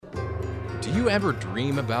Do you ever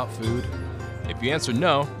dream about food? If you answer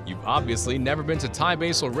no, you've obviously never been to Thai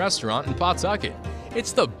Basil Restaurant in Pawtucket.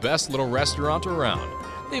 It's the best little restaurant around.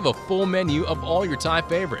 They have a full menu of all your Thai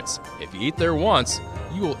favorites. If you eat there once,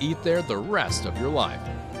 you will eat there the rest of your life.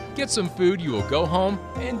 Get some food you will go home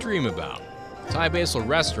and dream about. Thai Basil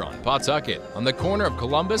Restaurant, Pawtucket, on the corner of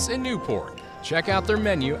Columbus and Newport. Check out their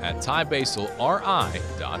menu at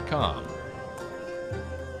thaibasilri.com.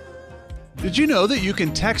 Did you know that you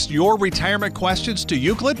can text your retirement questions to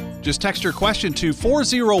Euclid? Just text your question to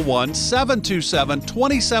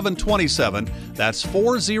 401-727-2727. That's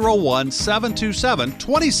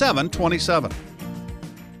 401-727-2727.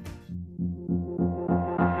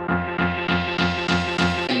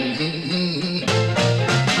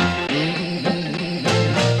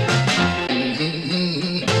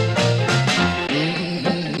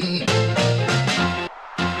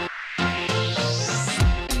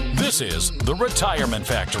 This is The Retirement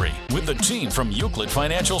Factory with the team from Euclid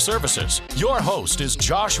Financial Services. Your host is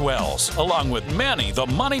Josh Wells, along with Manny the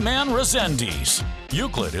Money Man Resendiz.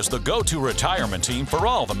 Euclid is the go-to retirement team for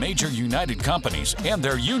all the major United companies and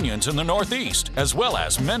their unions in the Northeast, as well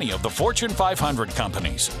as many of the Fortune 500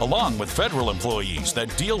 companies, along with federal employees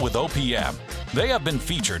that deal with OPM. They have been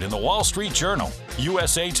featured in the Wall Street Journal,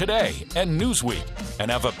 USA Today, and Newsweek, and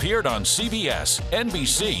have appeared on CBS,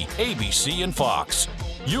 NBC, ABC, and Fox.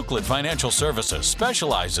 Euclid Financial Services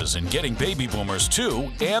specializes in getting baby boomers to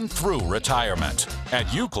and through retirement.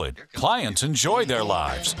 At Euclid, clients enjoy their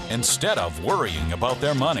lives instead of worrying about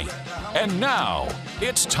their money. And now,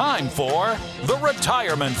 it's time for The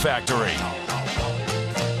Retirement Factory.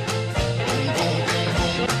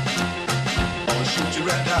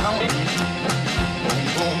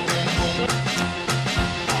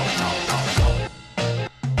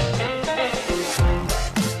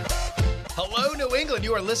 England,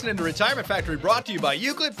 you are listening to Retirement Factory, brought to you by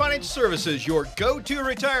Euclid Financial Services, your go-to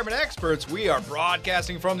retirement experts. We are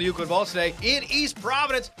broadcasting from the Euclid Vault today in East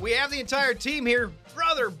Providence. We have the entire team here.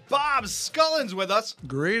 Brother Bob Scullins with us.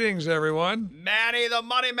 Greetings, everyone. Manny the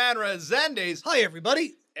Money Man Resendiz. Hi,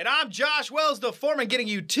 everybody. And I'm Josh Wells, the foreman, getting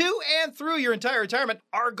you to and through your entire retirement.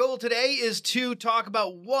 Our goal today is to talk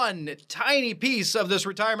about one tiny piece of this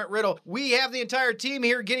retirement riddle. We have the entire team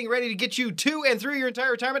here getting ready to get you to and through your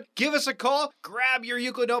entire retirement. Give us a call. Grab your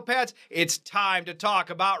Euclid notepads. It's time to talk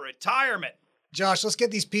about retirement. Josh, let's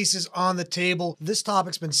get these pieces on the table. This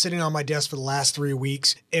topic's been sitting on my desk for the last 3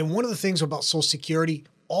 weeks. And one of the things about Social Security,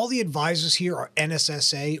 all the advisors here are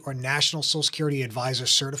NSSA, or National Social Security Advisor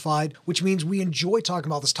Certified, which means we enjoy talking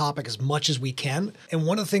about this topic as much as we can. And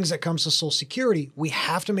one of the things that comes to Social Security, we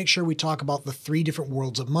have to make sure we talk about the 3 different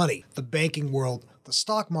worlds of money: the banking world, the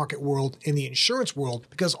stock market world, and the insurance world,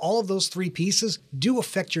 because all of those 3 pieces do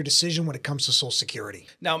affect your decision when it comes to Social Security.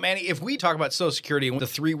 Now, Manny, if we talk about Social Security and the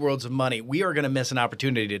 3 worlds of money, we are going to miss an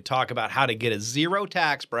opportunity to talk about how to get a zero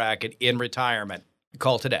tax bracket in retirement.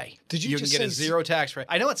 Call today. Did you can just get say a zero tax rate.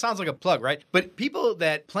 I know it sounds like a plug, right? But people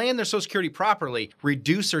that plan their Social Security properly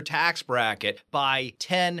reduce their tax bracket by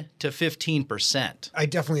 10 to 15%. I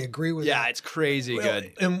definitely agree with that. Yeah, it's crazy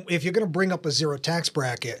good. And if you're going to bring up a zero tax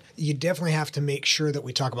bracket, you definitely have to make sure that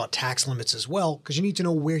we talk about tax limits as well, because you need to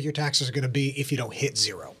know where your taxes are going to be if you don't hit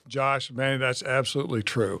zero. Josh, Manny, that's absolutely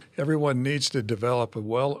true. Everyone needs to develop a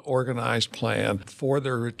well-organized plan for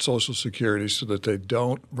their Social Security so that they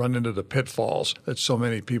don't run into the pitfalls that so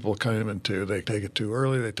many people come into. They take it too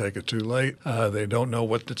early, they take it too late, they don't know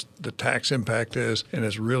what the tax impact is, and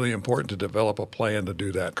it's really important to develop a plan to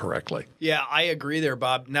do that correctly. Yeah, I agree there,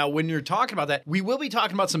 Bob. Now, when you're talking about that, we will be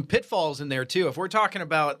talking about some pitfalls in there, too. If we're talking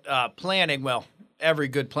about planning, well, every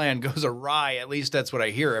good plan goes awry. At least that's what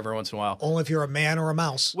I hear every once in a while. Only if you're a man or a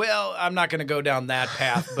mouse. Well, I'm not going to go down that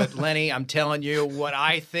path. But Lenny, I'm telling you, what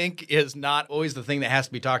I think is not always the thing that has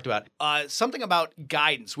to be talked about. Something about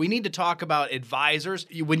guidance. We need to talk about advisors.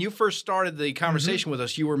 When you first started the conversation with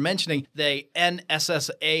us, you were mentioning the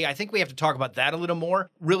NSSA. I think we have to talk about that a little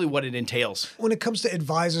more, really what it entails. When it comes to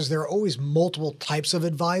advisors, there are always multiple types of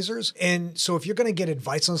advisors. And so if you're going to get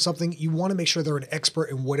advice on something, you want to make sure they're an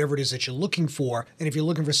expert in whatever it is that you're looking for. And if you're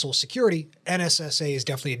looking for Social Security, NSSA is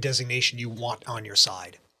definitely a designation you want on your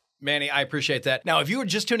side. Manny, I appreciate that. Now, if you were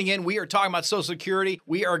just tuning in, we are talking about Social Security.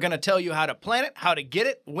 We are going to tell you how to plan it, how to get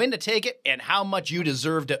it, when to take it, and how much you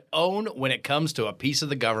deserve to own when it comes to a piece of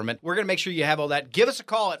the government. We're going to make sure you have all that. Give us a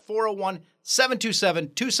call at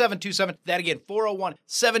 401-727-2727. That again,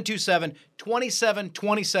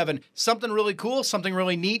 401-727-2727. Something really cool, something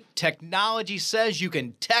really neat. Technology says you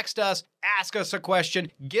can text us, ask us a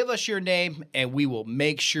question, give us your name, and we will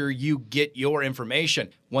make sure you get your information.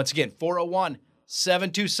 Once again,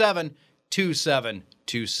 401-727-2727.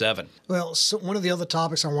 2727. Well, so one of the other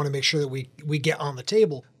topics I want to make sure that we get on the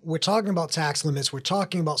table, we're talking about tax limits, we're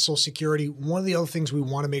talking about Social Security. One of the other things we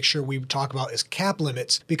want to make sure we talk about is cap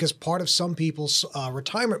limits, because part of some people's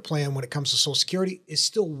retirement plan when it comes to Social Security is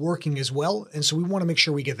still working as well. And so we want to make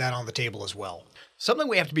sure we get that on the table as well. Something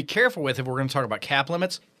we have to be careful with if we're going to talk about cap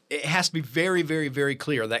limits, it has to be very, very, very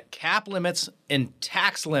clear that cap limits and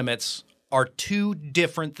tax limits are two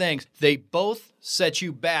different things. They both set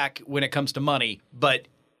you back when it comes to money, but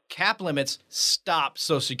cap limits stop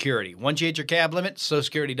Social Security. Once you hit your cap limit, Social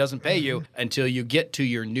Security doesn't pay you until you get to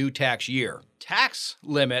your new tax year. Tax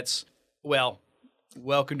limits, well,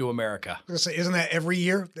 welcome to America. I was gonna say, isn't that every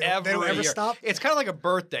year? They don't ever year. stop? It's kind of like a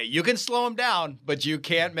birthday. You can slow them down, but you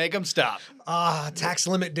can't make them stop. Tax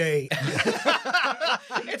limit day.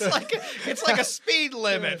 It's like a speed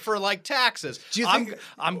limit for like taxes. Do you think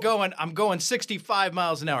I'm going 65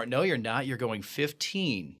 miles an hour? No, you're not. You're going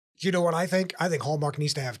 15. Do you know what I think? I think Hallmark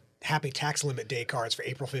needs to have happy tax limit day cards for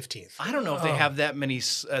April 15th. I don't know if they have that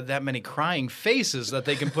many crying faces that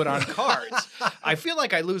they can put on cards. I feel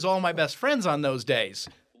like I lose all my best friends on those days.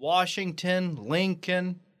 Washington,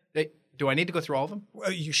 Lincoln. Do I need to go through all of them?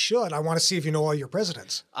 Well, you should. I want to see if you know all your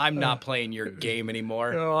presidents. I'm not playing your game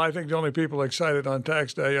anymore. I think the only people excited on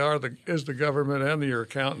tax day is the government and your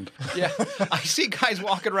accountant. Yeah, I see guys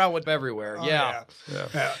walking around with everywhere. Yeah.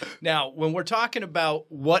 Now, when we're talking about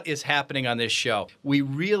what is happening on this show, we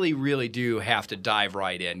really, really do have to dive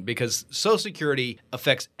right in, because Social Security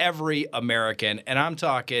affects every American, and I'm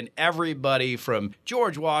talking everybody from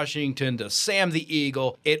George Washington to Sam the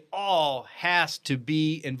Eagle. It all has to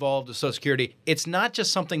be involved with Social Security. It's not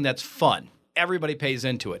just something that's fun. Everybody pays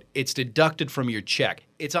into it. It's deducted from your check.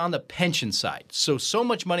 It's on the pension side. So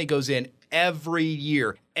much money goes in every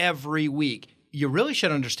year, every week. You really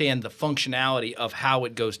should understand the functionality of how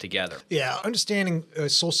it goes together. Yeah, understanding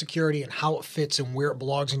Social Security and how it fits and where it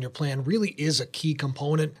belongs in your plan really is a key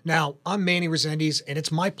component. Now, I'm Manny Resendiz, and it's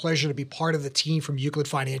my pleasure to be part of the team from Euclid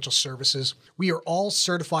Financial Services. We are all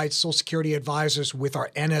certified Social Security advisors with our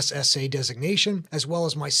NSSA designation, as well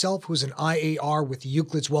as myself, who's an IAR with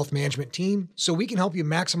Euclid's Wealth Management team. So we can help you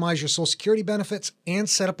maximize your Social Security benefits and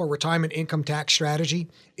set up a retirement income tax strategy.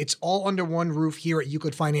 It's all under one roof here at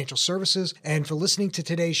Euclid Financial Services. And for listening to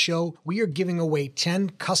today's show, we are giving away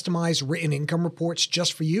 10 customized written income reports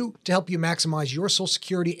just for you to help you maximize your Social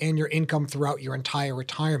Security and your income throughout your entire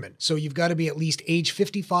retirement. So you've got to be at least age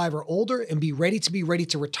 55 or older and be ready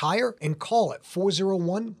to retire, and call it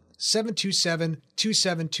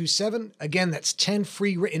 401-727-2727. Again, that's 10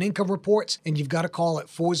 free written income reports, and you've got to call it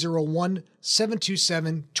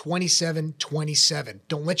 401-727-2727.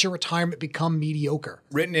 Don't let your retirement become mediocre.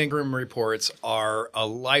 Written income reports are a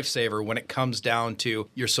lifesaver when it comes down to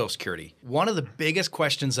your Social Security. One of the biggest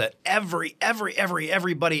questions that everybody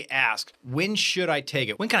asks, when should I take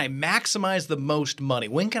it? When can I maximize the most money?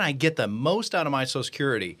 When can I get the most out of my Social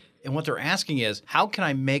Security? And what they're asking is, how can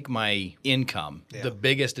I make my income the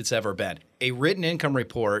biggest it's ever been? A written income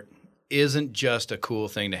report isn't just a cool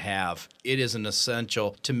thing to have. It is an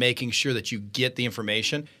essential to making sure that you get the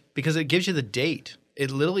information, because it gives you the date.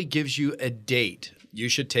 It literally gives you a date. You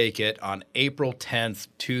should take it on April 10th,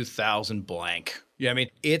 2000 blank. You know what I mean?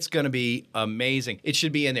 It's going to be amazing. It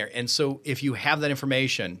should be in there. And so if you have that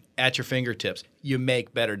information at your fingertips, you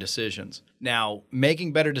make better decisions. Now,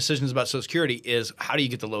 making better decisions about Social Security is, how do you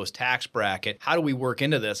get the lowest tax bracket? How do we work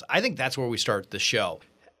into this? I think that's where we start the show.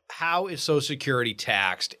 How is Social Security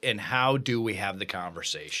taxed, and how do we have the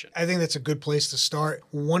conversation? I think that's a good place to start.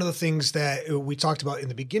 One of the things that we talked about in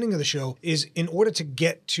the beginning of the show is, in order to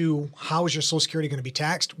get to how is your Social Security going to be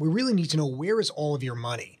taxed, we really need to know, where is all of your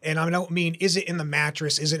money? And I don't mean, is it in the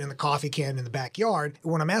mattress? Is it in the coffee can in the backyard?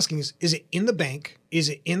 What I'm asking is it in the bank? Is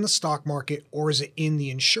it in the stock market, or is it in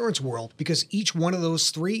the insurance world? Because each one of those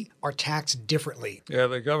three are taxed differently. Yeah,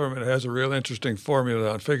 the government has a real interesting formula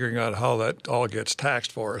on figuring out how that all gets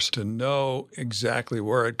taxed for us, to know exactly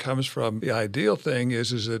where it comes from. The ideal thing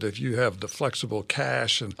is that if you have the flexible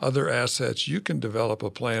cash and other assets, you can develop a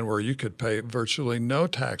plan where you could pay virtually no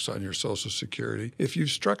tax on your Social Security if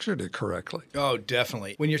you've structured it correctly. Oh,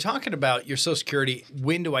 definitely. When you're talking about your Social Security,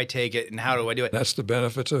 when do I take it and how do I do it? That's the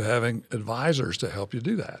benefits of having advisors to help you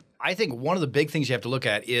do that. I think one of the big things you have to look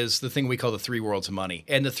at is the thing we call the three worlds of money.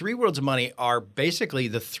 And the three worlds of money are basically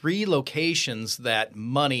the three locations that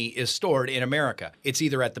money is stored in America. It's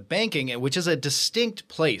either at the banking, which is a distinct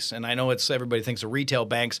place. And I know everybody thinks of retail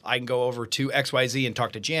banks. I can go over to XYZ and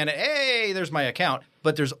talk to Janet. Hey, there's my account.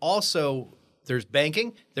 But there's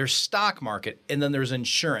banking, there's stock market, and then there's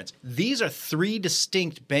insurance. These are three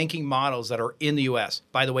distinct banking models that are in the U.S.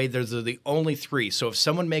 By the way, those are the only three. So if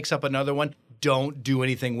someone makes up another one, don't do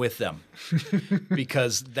anything with them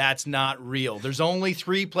because that's not real. There's only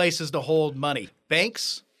 3 places to hold money: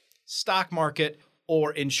 banks, stock market,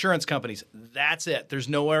 or insurance companies. That's it. There's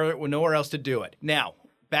nowhere else to do it. Now,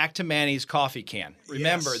 back to Manny's coffee can.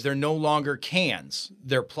 Remember, They're no longer cans.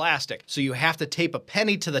 They're plastic. So you have to tape a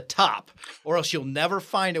penny to the top or else you'll never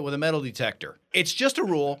find it with a metal detector. It's just a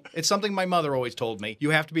rule. It's something my mother always told me.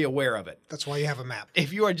 You have to be aware of it. That's why you have a map.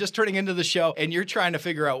 If you are just turning into the show and you're trying to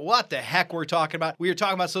figure out what the heck we're talking about, we are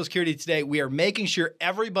talking about Social Security today. We are making sure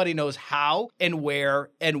everybody knows how and where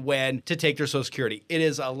and when to take their Social Security. It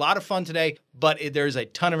is a lot of fun today, but there's a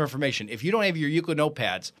ton of information. If you don't have your Euclid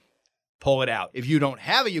notepads, pull it out. If you don't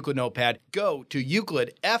have a Euclid notepad, go to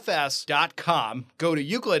euclidfs.com. Go to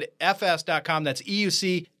euclidfs.com. That's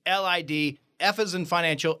EUCLID. F as in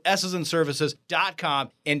financial, S as in services.com,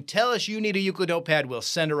 and tell us you need a Euclid notepad. We'll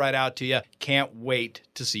send it right out to you. Can't wait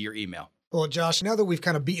to see your email. Well, Josh, now that we've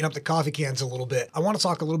kind of beaten up the coffee cans a little bit, I want to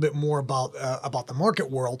talk a little bit more about the market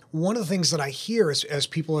world. One of the things that I hear as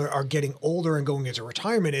people are getting older and going into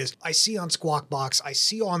retirement is I see on Squawk Box, I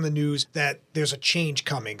see on the news that there's a change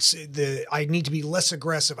coming. I need to be less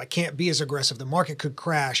aggressive. I can't be as aggressive. The market could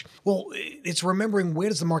crash. Well, it's remembering where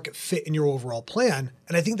does the market fit in your overall plan?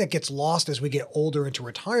 And I think that gets lost as we get older into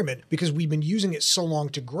retirement because we've been using it so long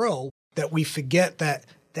to grow that we forget that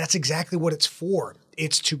that's exactly what it's for.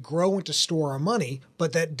 It's to grow and to store our money,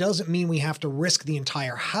 but that doesn't mean we have to risk the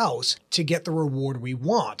entire house to get the reward we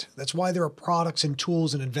want. That's why there are products and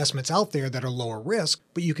tools and investments out there that are lower risk,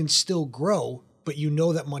 but you can still grow, but you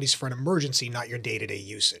know that money's for an emergency, not your day-to-day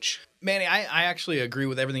usage. Manny, I actually agree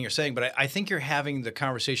with everything you're saying, but I think you're having the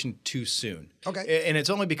conversation too soon. Okay. And it's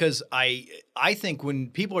only because I think when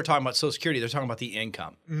people are talking about Social Security, they're talking about the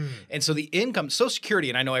income. And so the income, Social Security,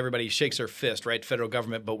 and I know everybody shakes their fist, right? Federal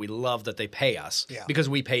government, but we love that they pay us because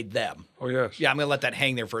we paid them. Oh, yes. Yeah, I'm going to let that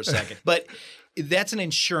hang there for a second. But that's an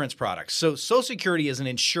insurance product. So Social Security is an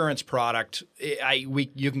insurance product.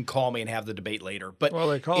 You can call me and have the debate later. But well,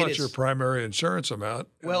 they call it your primary insurance amount.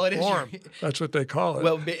 Well, it is. That's what they call it.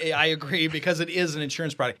 Well, I agree because it is an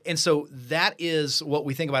insurance product. And so that is what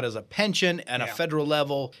we think about as a pension and a federal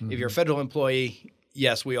level. If you're a federal employee,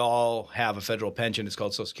 yes, we all have a federal pension. It's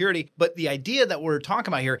called Social Security. But the idea that we're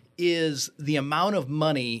talking about here is the amount of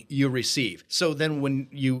money you receive. So then when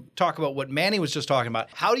you talk about what Manny was just talking about,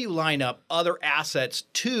 how do you line up other assets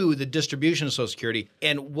to the distribution of Social Security?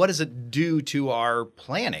 And what does it do to our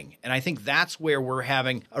planning? And I think that's where we're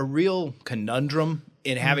having a real conundrum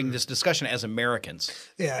in having this discussion as Americans.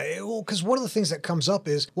 Yeah, well, because one of the things that comes up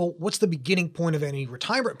is, well, what's the beginning point of any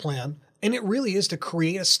retirement plan? And it really is to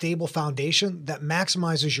create a stable foundation that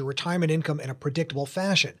maximizes your retirement income in a predictable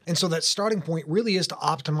fashion. And so that starting point really is to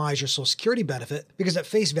optimize your Social Security benefit because at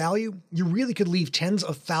face value, you really could leave tens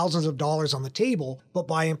of thousands of dollars on the table, but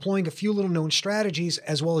by employing a few little known strategies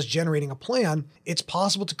as well as generating a plan, it's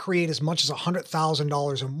possible to create as much as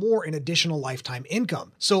 $100,000 or more in additional lifetime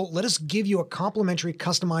income. So let us give you a complimentary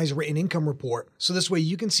customized written income report so this way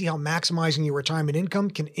you can see how maximizing your retirement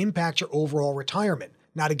income can impact your overall retirement.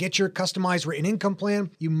 Now, to get your customized written income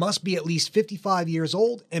plan, you must be at least 55 years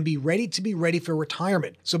old and be ready for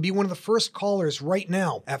retirement. So be one of the first callers right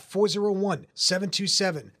now at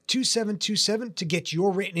 401-727-2727 to get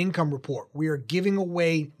your written income report. We are giving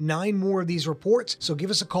away 9 more of these reports, so give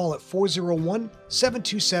us a call at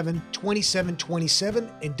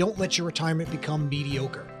 401-727-2727 and don't let your retirement become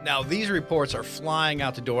mediocre. Now, these reports are flying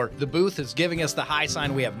out the door. The booth is giving us the high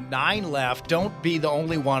sign. We have 9 left. Don't be the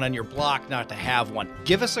only one on your block not to have one.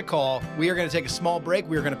 Give us a call. We are going to take a small break.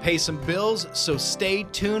 We are going to pay some bills, so stay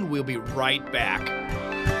tuned. We'll be right back.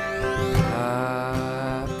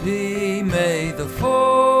 Happy May the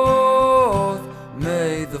 4th.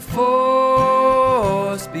 May the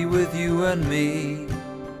 4th be with you and me.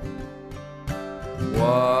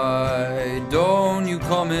 Why don't you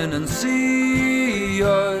come in and see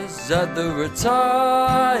us at the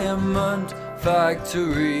Retirement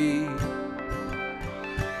Factory?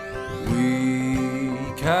 We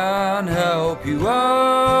can help you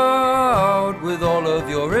out with all of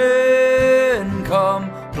your income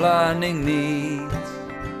planning needs.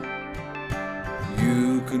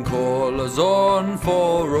 You can call us on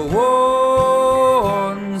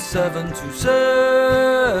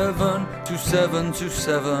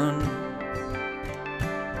 401-727-2727.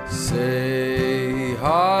 Say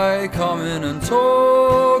hi, come in and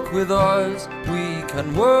talk with us. We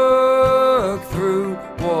can work through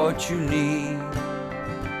what you need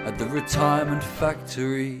at the Retirement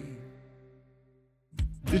Factory.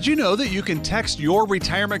 Did you know that you can text your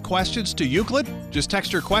retirement questions to Euclid? Just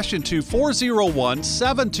text your question to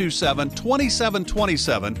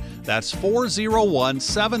 401-727-2727. That's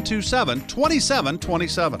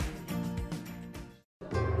 401-727-2727.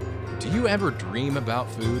 Do you ever dream about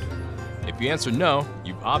food? If you answer no,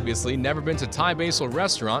 you've obviously never been to Thai Basil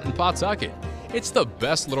Restaurant in Pawtucket. It's the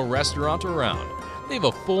best little restaurant around. They have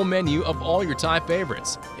a full menu of all your Thai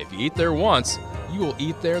favorites. If you eat there once, you will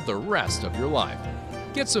eat there the rest of your life.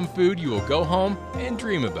 Get some food you will go home and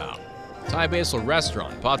dream about. Thai Basil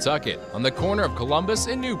Restaurant, Pawtucket, on the corner of Columbus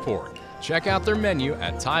and Newport. Check out their menu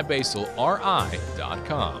at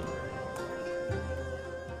thaibasilri.com.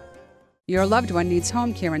 Your loved one needs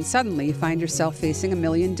home care and suddenly you find yourself facing a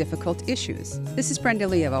million difficult issues. This is Brenda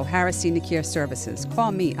Lee of O'Hara Senior Care Services.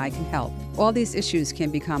 Call me, I can help. All these issues can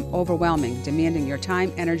become overwhelming, demanding your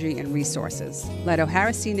time, energy, and resources. Let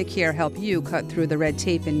O'Hara Senior Care help you cut through the red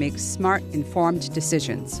tape and make smart, informed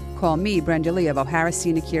decisions. Call me, Brenda Lee of O'Hara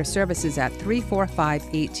Senior Care Services at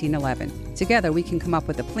 345-1811. Together we can come up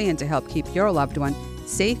with a plan to help keep your loved one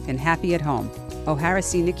safe and happy at home. O'Hara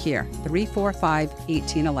Senior Care,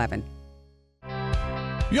 345-1811.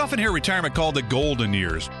 You often hear retirement called the golden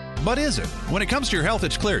years. But is it? When it comes to your health,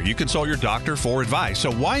 it's clear you consult your doctor for advice.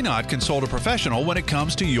 So why not consult a professional when it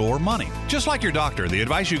comes to your money? Just like your doctor, the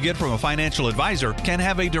advice you get from a financial advisor can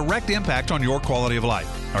have a direct impact on your quality of life.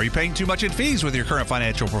 Are you paying too much in fees with your current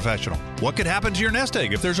financial professional? What could happen to your nest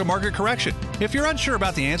egg if there's a market correction? If you're unsure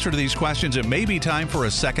about the answer to these questions, it may be time for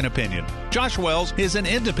a second opinion. Josh Wells is an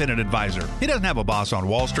independent advisor. He doesn't have a boss on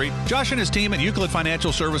Wall Street. Josh and his team at Euclid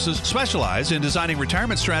Financial Services specialize in designing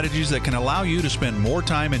retirement strategies that can allow you to spend more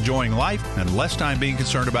time enjoying life and less time being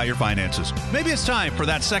concerned about your finances. Maybe it's time for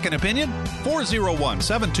that second opinion.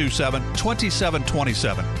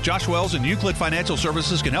 401-727-2727. Josh Wells and Euclid Financial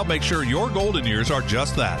Services can help make sure your golden years are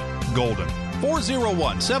just that, golden.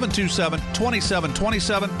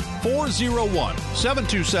 401-727-2727.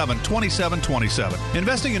 401-727-2727.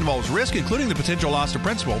 Investing involves risk, including the potential loss of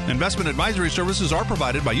principal. Investment advisory services are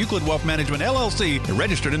provided by Euclid Wealth Management, LLC, a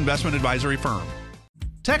registered investment advisory firm.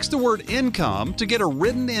 Text the word income to get a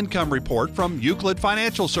written income report from Euclid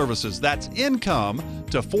Financial Services. That's income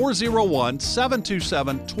to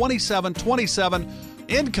 401-727-2727.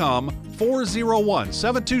 Income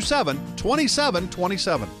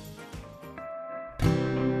 401-727-2727.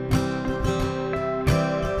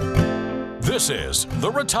 This is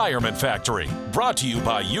The Retirement Factory, brought to you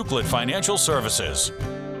by Euclid Financial Services.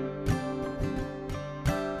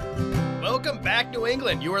 Welcome back, New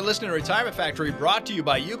England. You are listening to Retirement Factory, brought to you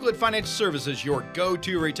by Euclid Financial Services, your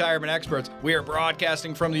go-to retirement experts. We are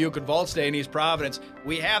broadcasting from the Euclid Vault Stay in East Providence.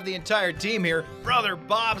 We have the entire team here. Brother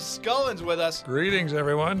Bob Scullins with us. Greetings,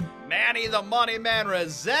 everyone. Manny the Money Man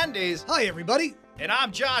Resendiz. Hi, everybody. And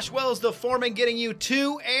I'm Josh Wells, the foreman, getting you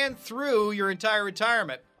to and through your entire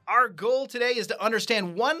retirement. Our goal today is to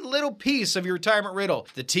understand one little piece of your retirement riddle.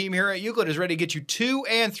 The team here at Euclid is ready to get you to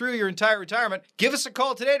and through your entire retirement. Give us a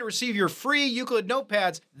call today to receive your free Euclid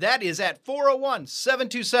notepads. That is at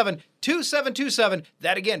 401-727-2727.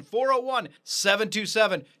 That again,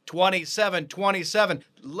 401-727-2727.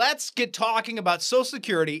 Let's get talking about Social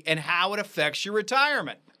Security and how it affects your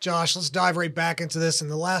retirement. Josh, let's dive right back into this. In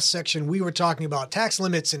the last section, we were talking about tax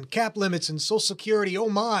limits and cap limits and Social Security. Oh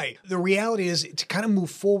my. The reality is, to kind of move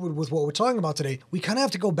forward with what we're talking about today, we kind of have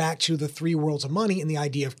to go back to the three worlds of money and the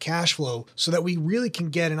idea of cash flow so that we really can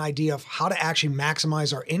get an idea of how to actually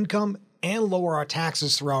maximize our income and lower our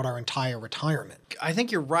taxes throughout our entire retirement. I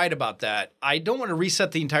think you're right about that. I don't want to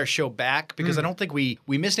reset the entire show back because I don't think we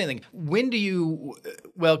missed anything. When do you,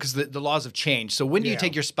 well, because the laws have changed. So when do you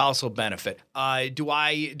take your spousal benefit? Do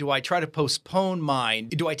I try to postpone mine?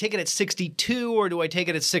 Do I take it at 62 or do I take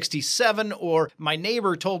it at 67? Or my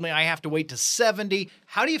neighbor told me I have to wait to 70.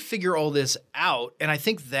 How do you figure all this out? And I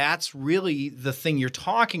think that's really the thing you're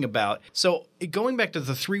talking about. So going back to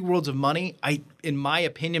the three worlds of money, in my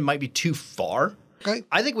opinion, might be too far. Okay.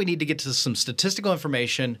 I think we need to get to some statistical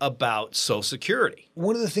information about Social Security.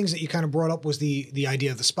 One of the things that you kind of brought up was the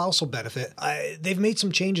idea of the spousal benefit. They've made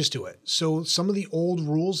some changes to it. So some of the old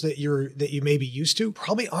rules that you may be used to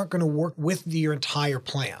probably aren't going to work with your entire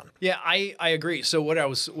plan. Yeah, I agree. So what I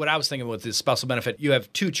was thinking with this spousal benefit, you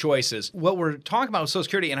have two choices. What we're talking about with Social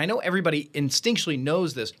Security, and I know everybody instinctually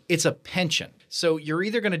knows this, it's a pension. So you're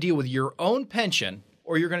either going to deal with your own pension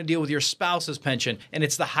or you're going to deal with your spouse's pension, and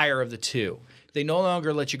it's the higher of the two. They no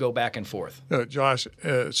longer let you go back and forth. Josh,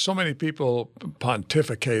 so many people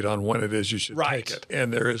pontificate on when it is you should take it.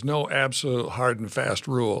 And there is no absolute hard and fast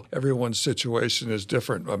rule. Everyone's situation is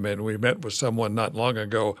different. I mean, we met with someone not long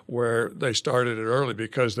ago where they started it early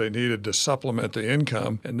because they needed to supplement the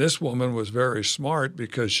income. And this woman was very smart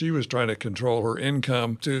because she was trying to control her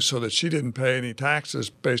income so that she didn't pay any taxes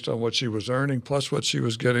based on what she was earning plus what she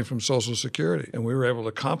was getting from Social Security. And we were able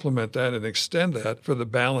to complement that and extend that for the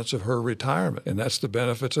balance of her retirement. And that's the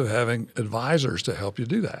benefits of having advisors to help you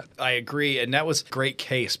do that. I agree. And that was a great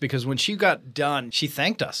case because when she got done, she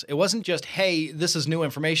thanked us. It wasn't just, hey, this is new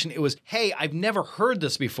information. It was, hey, I've never heard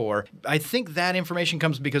this before. I think that information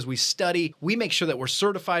comes because we study, we make sure that we're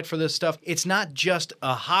certified for this stuff. It's not just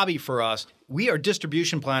a hobby for us. We are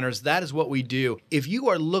distribution planners. That is what we do. If you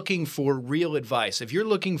are looking for real advice, if you're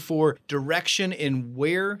looking for direction in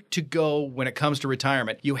where to go when it comes to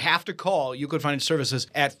retirement, you have to call Euclid Financial Services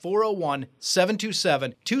at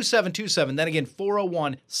 401-727-2727. Then again,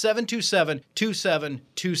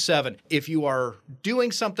 401-727-2727. If you are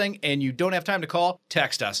doing something and you don't have time to call,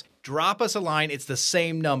 text us. Drop us a line. It's the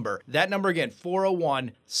same number. That number again,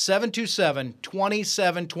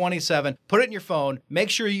 401-727-2727. Put it in your phone.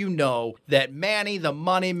 Make sure you know that Manny, the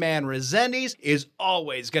Money Man Resendiz, is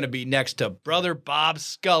always going to be next to Brother Bob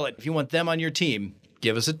Scullett. If you want them on your team,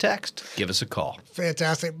 give us a text, give us a call.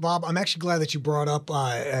 Fantastic. Bob, I'm actually glad that you brought up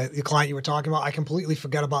the client you were talking about. I completely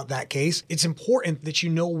forgot about that case. It's important that you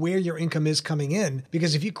know where your income is coming in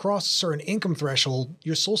because if you cross a certain income threshold,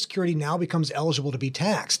 your Social Security now becomes eligible to be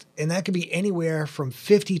taxed. And that could be anywhere from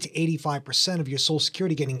 50 to 85% of your Social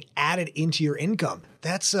Security getting added into your income.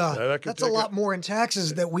 That's a lot more in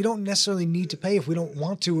taxes that we don't necessarily need to pay if we don't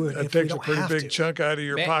want to. That takes a pretty big chunk out of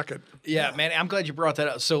your pocket. Yeah, man, I'm glad you brought that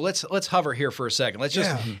up. So let's hover here for a second. Let's just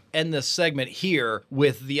end this segment here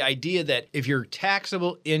with the idea that if your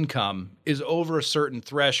taxable income is over a certain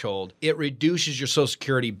threshold, it reduces your Social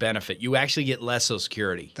Security benefit. You actually get less Social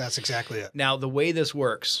Security. That's exactly it. Now, the way this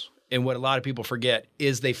works, and what a lot of people forget,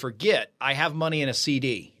 is they forget, I have money in a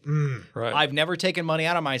CD. Right. I've never taken money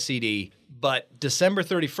out of my CD, but December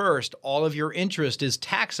 31st, all of your interest is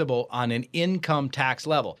taxable on an income tax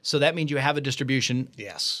level. So that means you have a distribution,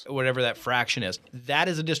 whatever that fraction is. That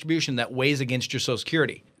is a distribution that weighs against your Social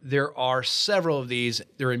Security. There are several of these.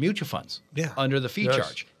 They're in mutual funds under the fee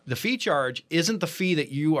charge. The fee charge isn't the fee that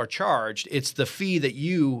you are charged. It's the fee that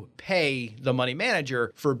you pay the money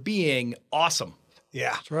manager for being awesome.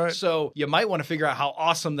 Yeah. That's right. So you might want to figure out how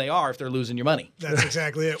awesome they are if they're losing your money. That's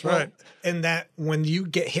exactly it. That's right. And that when you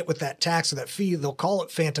get hit with that tax or that fee, they'll call it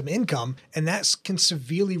phantom income, and that can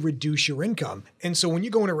severely reduce your income. And so when you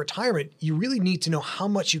go into retirement, you really need to know how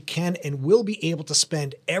much you can and will be able to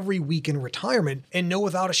spend every week in retirement and know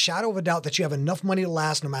without a shadow of a doubt that you have enough money to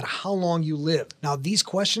last no matter how long you live. Now, these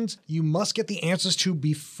questions you must get the answers to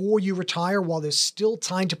before you retire while there's still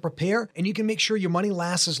time to prepare, and you can make sure your money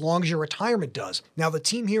lasts as long as your retirement does. Now, the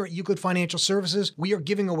team here at Euclid Financial Services, we are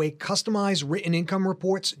giving away customized written income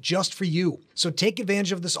reports just for you. So take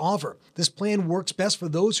advantage of this offer. This plan works best for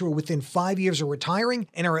those who are within 5 years of retiring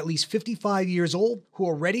and are at least 55 years old who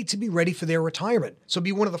are ready to be ready for their retirement. So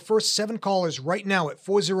be one of the first 7 callers right now at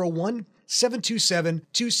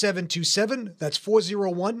 401-727-2727. That's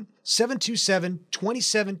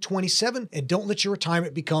 401-727-2727. And don't let your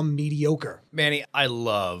retirement become mediocre. Manny, I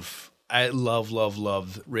love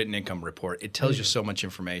written income report. It tells you so much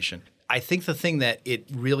information. I think the thing that it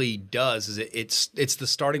really does is it's the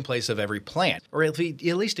starting place of every plan, or at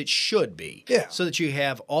least it should be. Yeah. So that you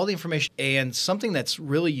have all the information. And something that's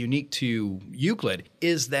really unique to Euclid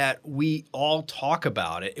is that we all talk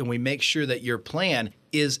about it and we make sure that your plan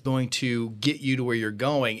is going to get you to where you're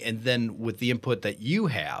going. And then with the input that you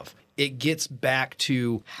have, it gets back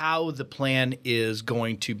to how the plan is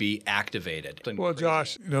going to be activated. Well,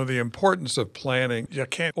 Josh, the importance of planning, you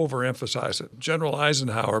can't overemphasize it. General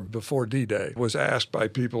Eisenhower, before D-Day, was asked by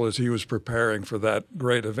people as he was preparing for that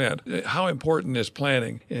great event, how important is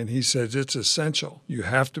planning? And he says it's essential. You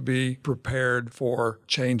have to be prepared for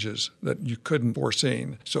changes that you couldn't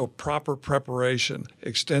foreseen. So proper preparation,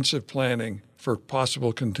 extensive planning for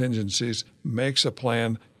possible contingencies makes a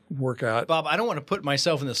plan work out. Bob, I don't want to put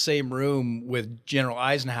myself in the same room with General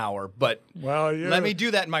Eisenhower, but let me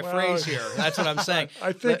do that in my phrase here. That's what I'm saying.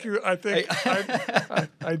 I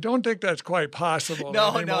don't think that's quite possible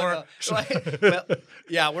anymore. No. Well,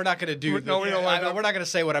 yeah, we're not going to do that. We're not going to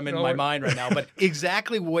say what I'm in my mind right now, but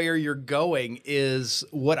exactly where you're going is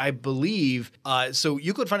what I believe. So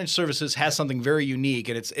Euclid Financial Services has something very unique,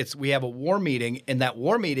 and it's we have a war meeting, and that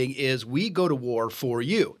war meeting is we go to war for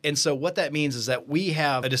you. And so what that means is that we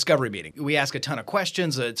have a discovery meeting. We ask a ton of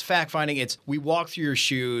questions. It's fact-finding. We walk through your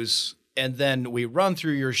shoes. and then we run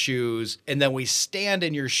through your shoes, and then we stand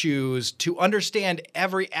in your shoes to understand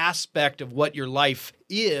every aspect of what your life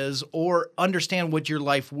is or understand what your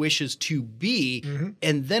life wishes to be.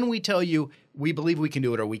 And then we tell you we believe we can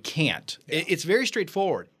do it or we can't. It's very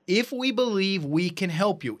straightforward. If we believe we can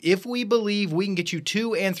help you, if we believe we can get you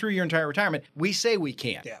to and through your entire retirement, we say we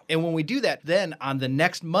can. And when we do that, then on the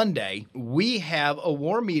next Monday, we have a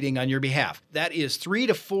war meeting on your behalf. That is 3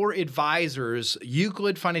 to 4 advisors,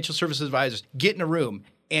 Euclid Financial Services advisors, get in a room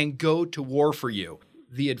and go to war for you.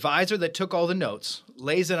 The advisor that took all the notes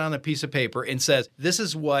lays it on a piece of paper and says, this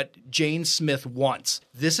is what Jane Smith wants.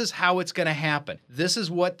 This is how it's going to happen. This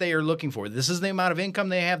is what they are looking for. This is the amount of income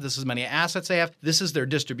they have. This is how many assets they have. This is their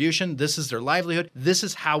distribution. This is their livelihood. This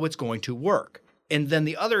is how it's going to work. And then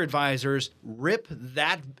the other advisors rip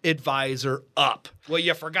that advisor up. Well,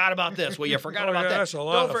 you forgot about this. Well, you forgot about that. That's a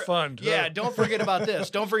lot of fun. Yeah, don't forget about this.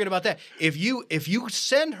 Don't forget about that. If you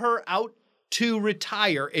send her out to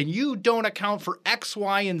retire and you don't account for X,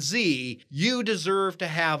 Y, and Z, you deserve to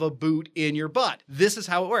have a boot in your butt. This is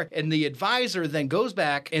how it works. And the advisor then goes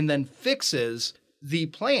back and then fixes the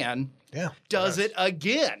plan, does it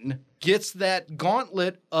again, gets that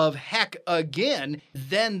gauntlet of heck again,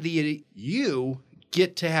 then you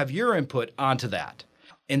get to have your input onto that.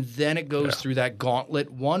 And then it goes through that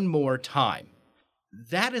gauntlet one more time.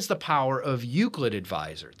 That is the power of Euclid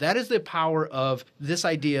Advisor. That is the power of this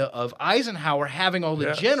idea of Eisenhower having all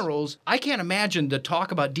the generals. I can't imagine the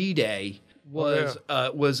talk about D-Day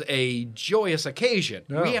was a joyous occasion.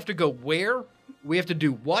 No. We have to go where, we have to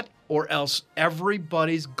do what, or else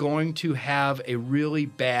everybody's going to have a really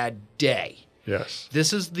bad day. Yes.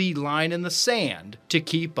 This is the line in the sand to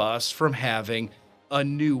keep us from having a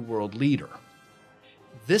new world leader.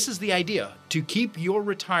 This is the idea. To keep your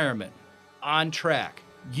retirement on track,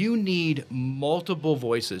 you need multiple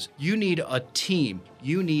voices. You need a team.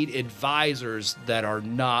 You need advisors that are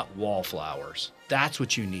not wallflowers. That's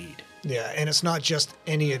what you need. Yeah, and it's not just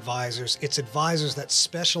any advisors. It's advisors that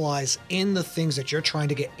specialize in the things that you're trying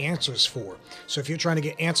to get answers for. So if you're trying to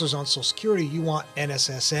get answers on Social Security, you want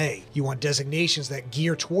NSSA. You want designations that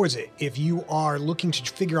gear towards it. If you are looking to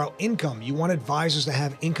figure out income, you want advisors that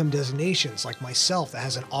have income designations, like myself, that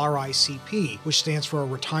has an RICP, which stands for a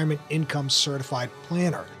Retirement Income Certified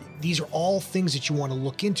Planner. These are all things that you want to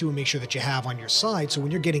look into and make sure that you have on your side. So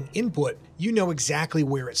when you're getting input, you know exactly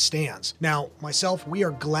where it stands. Now, myself, we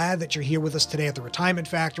are glad that you're here with us today at the Retirement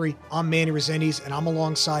Factory. I'm Manny Resendiz, and I'm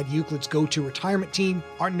alongside Euclid's go-to retirement team.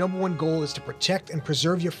 Our number one goal is to protect and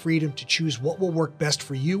preserve your freedom to choose what will work best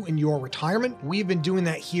for you in your retirement. We've been doing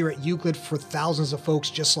that here at Euclid for thousands of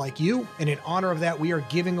folks just like you. And in honor of that, we are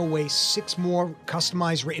giving away 6 more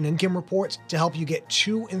customized written income reports to help you get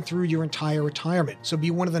to and through your entire retirement. So be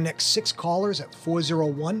one of the next 6 callers at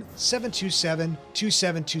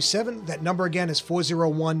 401-727-2727. That number again is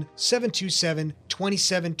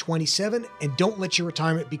 401-727-2727. And don't let your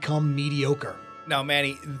retirement become mediocre. Now,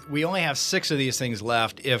 Manny, we only have 6 of these things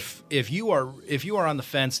left. If you are on the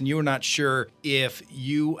fence and you are not sure if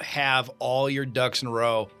you have all your ducks in a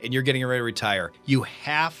row and you're getting ready to retire, you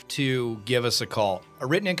have to give us a call. A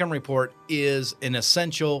written income report is an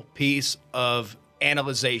essential piece of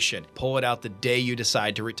analyzation. Pull it out the day you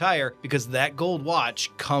decide to retire, because that gold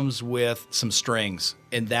watch comes with some strings.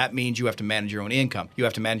 And that means you have to manage your own income. You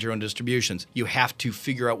have to manage your own distributions. You have to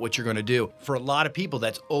figure out what you're going to do. For a lot of people,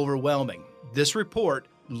 that's overwhelming. This report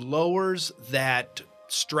lowers that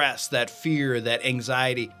stress, that fear, that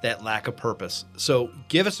anxiety, that lack of purpose. So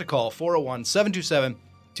give us a call,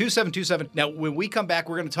 401-727-2727. Now, when we come back,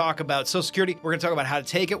 we're going to talk about Social Security. We're going to talk about how to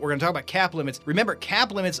take it. We're going to talk about cap limits. Remember,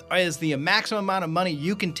 cap limits is the maximum amount of money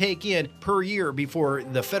you can take in per year before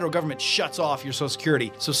the federal government shuts off your Social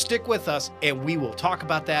Security. So stick with us, and we will talk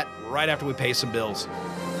about that right after we pay some bills.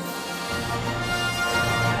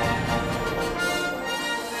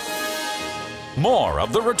 More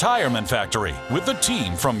of The Retirement Factory with the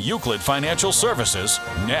team from Euclid Financial Services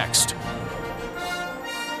next.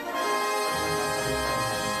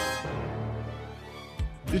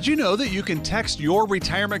 Did you know that you can text your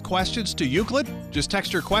retirement questions to Euclid? Just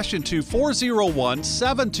text your question to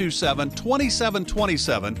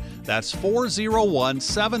 401-727-2727. That's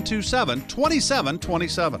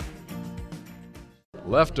 401-727-2727.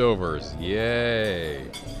 Leftovers, yay.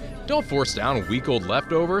 Don't force down week-old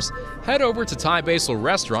leftovers. Head over to Thai Basil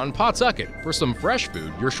Restaurant in Pawtucket for some fresh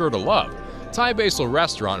food you're sure to love. Thai Basil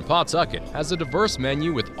Restaurant in Pawtucket has a diverse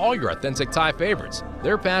menu with all your authentic Thai favorites.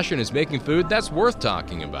 Their passion is making food that's worth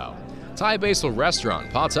talking about. Thai Basil Restaurant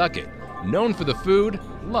in Pawtucket, known for the food,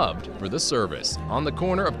 loved for the service, on the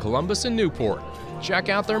corner of Columbus and Newport. Check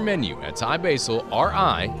out their menu at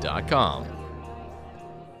thaibasilri.com.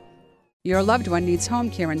 Your loved one needs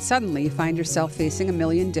home care and suddenly you find yourself facing a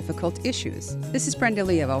million difficult issues. This is Brenda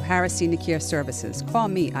Lee of O'Hara Senior Care Services. Call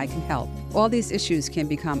me, I can help. All these issues can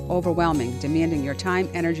become overwhelming, demanding your time,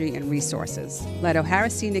 energy, and resources. Let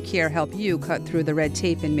O'Hara Senior Care help you cut through the red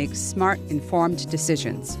tape and make smart, informed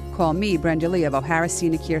decisions. Call me, Brenda Lee of O'Hara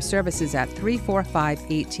Senior Care Services at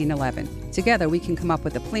 345-1811. Together we can come up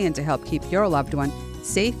with a plan to help keep your loved one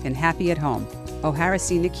safe and happy at home. O'Hara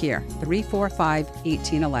Senior Care,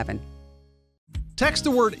 345-1811. Text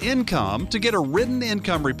the word income to get a written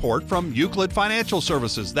income report from Euclid Financial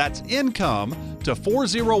Services. That's income to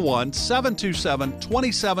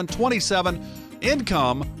 401-727-2727.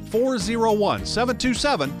 Income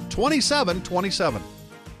 401-727-2727.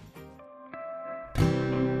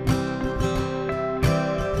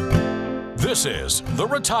 This is The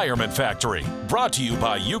Retirement Factory, brought to you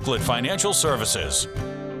by Euclid Financial Services.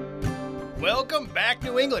 Welcome back,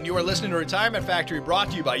 New England. You are listening to Retirement Factory, brought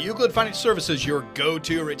to you by Euclid Financial Services, your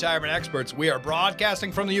go-to retirement experts. We are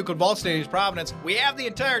broadcasting from the Euclid Vault Stadium, Providence. We have the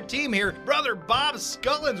entire team here. Brother Bob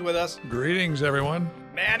Scullins with us. Greetings, everyone.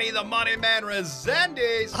 Manny the Money Man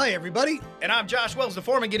Resendiz. Hi, everybody. And I'm Josh Wells, the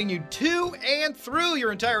foreman, getting you to and through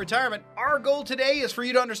your entire retirement. Our goal today is for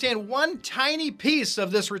you to understand one tiny piece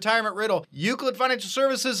of this retirement riddle. Euclid Financial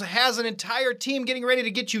Services has an entire team getting ready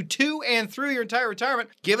to get you to and through your entire retirement.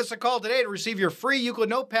 Give us a call today to receive your free Euclid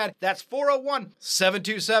notepad. That's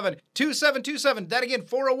 401-727-2727. That again,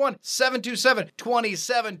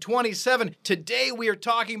 401-727-2727. Today we are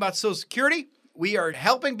talking about Social Security. We are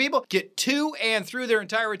helping people get to and through their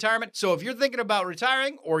entire retirement. So if you're thinking about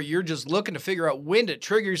retiring or you're just looking to figure out when to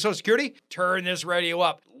trigger your Social Security, turn this radio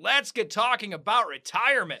up. Let's get talking about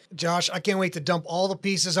retirement. Josh, I can't wait to dump all the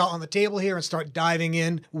pieces out on the table here and start diving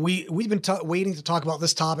in. We've been waiting to talk about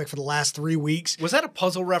this topic for the last 3 weeks. Was that a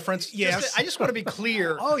puzzle reference? Yes. I just want to be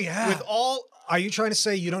clear. Oh, yeah. With all... Are you trying to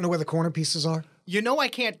say you don't know where the corner pieces are? You know I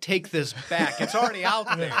can't take this back. It's already out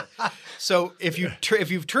there. So if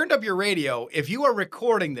you've turned up your radio, if you are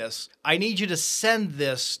recording this, I need you to send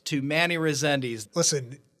this to Manny Resendiz.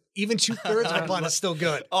 Listen, even 2/3 of a pun is still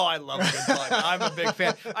good. Oh, I love a good pun. I'm a big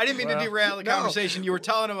fan. I didn't mean to derail the conversation. You were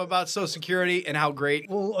telling him about Social Security and how great.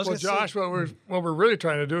 Well, Josh, what we're really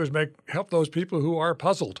trying to do is help those people who are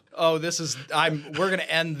puzzled. Oh, we're going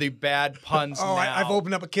to end the bad puns now. I've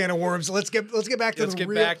opened up a can of worms. Let's get back to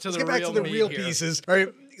the real pieces. All right.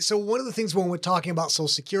 So one of the things when we're talking about Social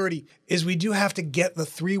Security is we do have to get the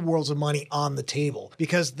three worlds of money on the table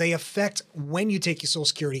because they affect when you take your Social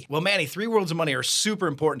Security. Well, Manny, three worlds of money are super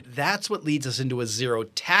important. That's what leads us into a zero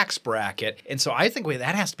tax bracket. And so I think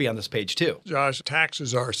that has to be on this page too. Josh,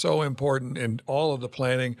 taxes are so important in all of the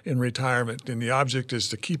planning in retirement. And the object is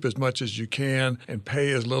to keep as much as you can and pay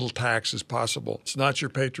as little tax as possible. It's not your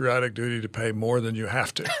patriotic duty to pay more than you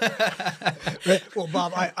have to. Well,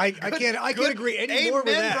 Bob, I can't agree any more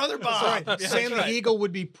with that. Brother Bob. Right. Sam the Eagle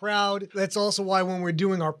would be proud. That's also why when we're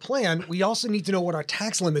doing our plan, we also need to know what our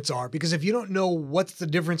tax limits are. Because if you don't know what's the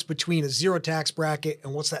difference between a zero tax bracket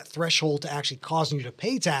and what's that threshold to actually causing you to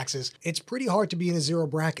pay taxes, it's pretty hard to be in a zero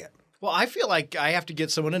bracket. Well, I feel like I have to get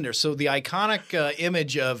someone in there. So the iconic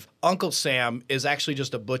image of Uncle Sam is actually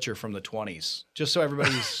just a butcher from the 20s. Just so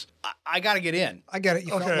everybody's... I got to get in. I get it.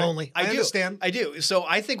 You felt lonely. I understand. I do. So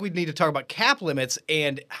I think we need to talk about cap limits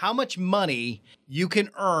and how much money you can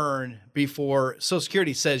earn before Social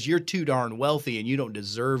Security says you're too darn wealthy and you don't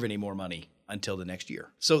deserve any more money until the next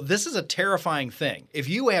year. So this is a terrifying thing. If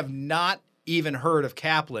you have not even heard of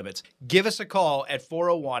cap limits, give us a call at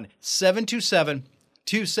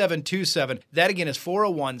 401-727-2727. That again is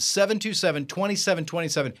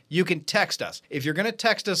 401-727-2727. You can text us. If you're going to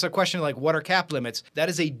text us a question like, what are cap limits? That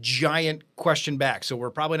is a giant question back. So we're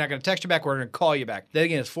probably not going to text you back. We're going to call you back. That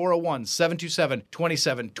again is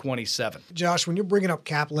 401-727-2727. Josh, when you're bringing up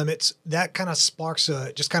cap limits, that kind of sparks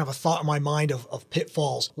just kind of a thought in my mind of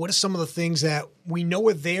pitfalls. What are some of the things that we know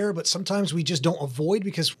are there, but sometimes we just don't avoid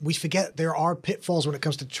because we forget there are pitfalls when it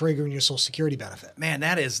comes to triggering your Social Security benefit? Man,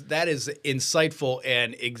 that is insightful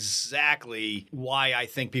and exactly why I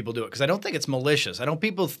think people do it. Because I don't think it's malicious. I don't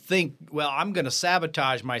people think, well, I'm going to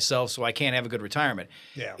sabotage myself so I can't have a good retirement.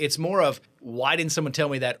 Yeah. It's more of, why didn't someone tell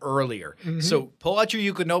me that earlier? Mm-hmm. So pull out your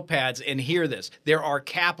Euclid notepads and hear this. There are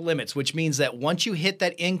cap limits, which means that once you hit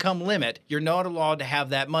that income limit, you're not allowed to have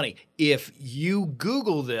that money. If you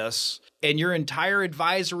Google this and your entire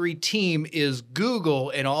advisory team is Google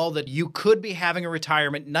and all that, you could be having a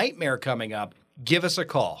retirement nightmare coming up, give us a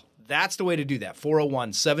call. That's the way to do that.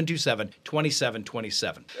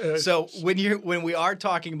 401-727-2727. So when we are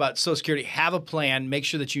talking about Social Security, have a plan. Make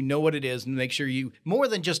sure that you know what it is, and make sure you more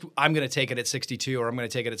than just I'm going to take it at 62 or I'm going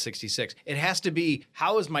to take it at 66. It has to be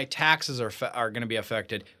how is my taxes are going to be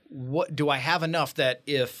affected. what do I have enough that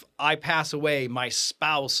if I pass away, my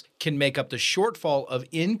spouse can make up the shortfall of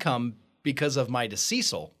income because of my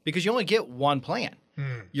deceasal? Because you only get one plan.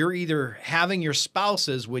 You're either having your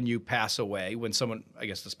spouses when you pass away, when someone, I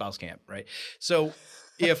guess the spouse can't, right? So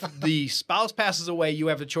if the spouse passes away, you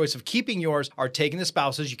have the choice of keeping yours or taking the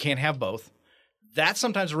spouses. You can't have both. That's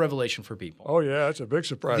sometimes a revelation for people. Oh, yeah, it's a big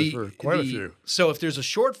surprise for quite a few. So if there's a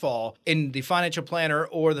shortfall and the financial planner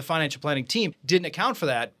or the financial planning team didn't account for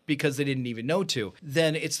that because they didn't even know to,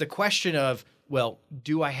 then it's the question of, well,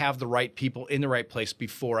 do I have the right people in the right place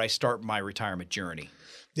before I start my retirement journey?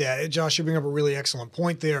 Yeah, Josh, you bring up a really excellent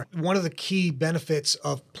point there. One of the key benefits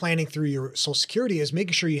of planning through your Social Security is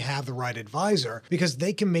making sure you have the right advisor, because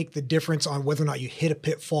they can make the difference on whether or not you hit a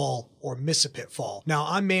pitfall or miss a pitfall. Now,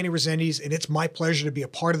 I'm Manny Resendiz, and it's my pleasure to be a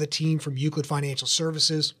part of the team from Euclid Financial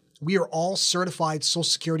Services. We are all certified Social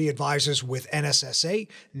Security advisors with NSSA,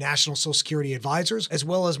 National Social Security Advisors, as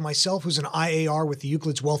well as myself, who's an IAR with the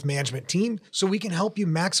Euclid's Wealth Management team. So we can help you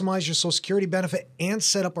maximize your Social Security benefit and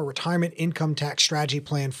set up a retirement income tax strategy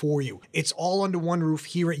plan for you. It's all under one roof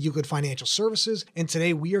here at Euclid Financial Services. And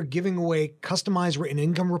today we are giving away customized written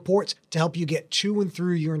income reports to help you get to and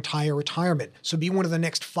through your entire retirement. So be one of the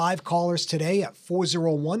next 5 callers today at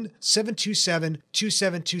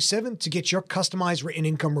 401-727-2727 to get your customized written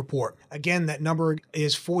income report. Again, that number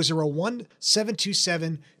is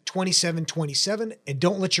 401-727-2727, and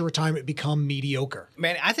don't let your retirement become mediocre.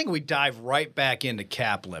 Man, I think we dive right back into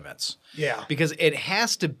cap limits. Yeah. Because it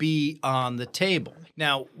has to be on the table.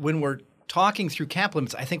 Now, when we're talking through cap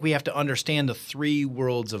limits, I think we have to understand the 3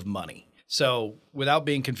 worlds of money. So without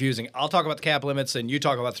being confusing, I'll talk about the cap limits and you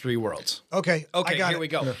talk about the 3 worlds. Okay, Okay, I got here it. we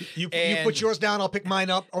go. You put yours down, I'll pick mine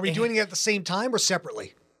up. Are we doing it at the same time or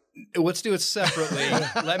separately? Let's do it separately.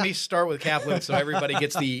 Let me start with cap limits so everybody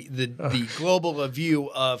gets the global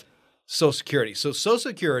view of Social Security. So Social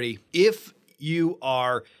Security, if you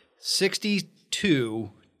are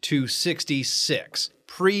 62 to 66,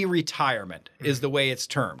 pre-retirement is the way it's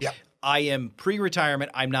termed. Yep. I am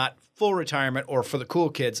pre-retirement. I'm not full retirement, or for the cool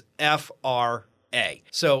kids, FRA.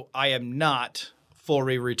 So I am not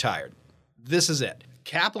fully retired. This is it.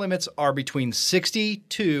 Cap limits are between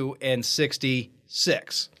 62 and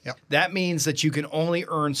 66. Yep. That means that you can only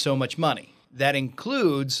earn so much money. That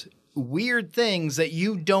includes weird things that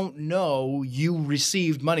you don't know you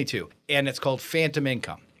received money to, and it's called phantom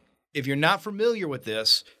income. If you're not familiar with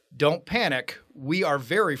this, don't panic. We are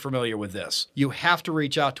very familiar with this. You have to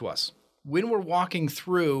reach out to us. When we're walking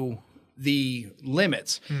through the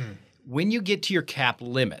limits, when you get to your cap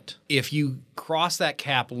limit, if you cross that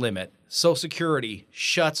cap limit, Social Security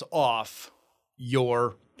shuts off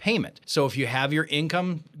your payment. So if you have your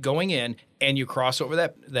income going in and you cross over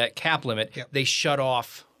that cap limit, they shut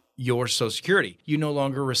off your Social Security. You no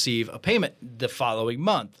longer receive a payment the following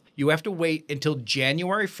month. You have to wait until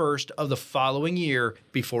January 1st of the following year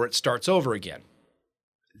before it starts over again.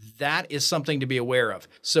 That is something to be aware of.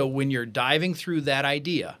 So when you're diving through that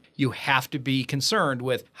idea, you have to be concerned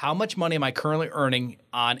with how much money am I currently earning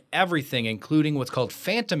on everything, including what's called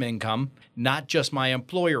phantom income, not just my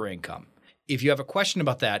employer income. If you have a question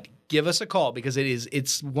about that, give us a call, because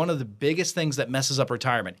it's one of the biggest things that messes up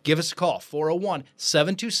retirement. Give us a call,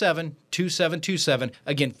 401-727-2727.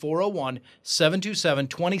 Again,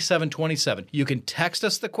 401-727-2727. You can text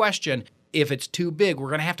us the question. If it's too big, we're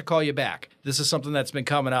going to have to call you back. This is something that's been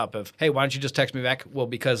coming up of, hey, why don't you just text me back? Well,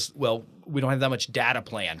 because, we don't have that much data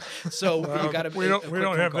plan. So you got to. We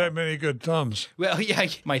don't have that many good thumbs. Well, yeah,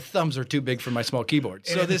 my thumbs are too big for my small keyboard.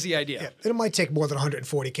 So this is the idea. Yeah, it might take more than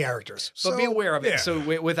 140 characters. But be aware of it. So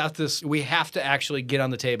without this, we have to actually get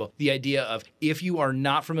on the table the idea of, if you are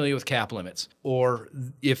not familiar with cap limits, or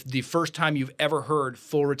if the first time you've ever heard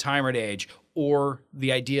full retirement age, or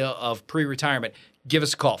the idea of pre-retirement, give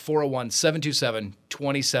us a call,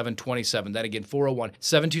 401-727-2727. That again,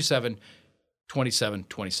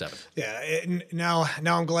 401-727-2727. Yeah, and now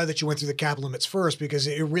I'm glad that you went through the cap limits first, because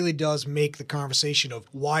it really does make the conversation of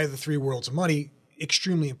why are the 3 worlds of money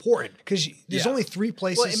extremely important, because there's only 3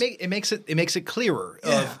 places. Well, it makes it clearer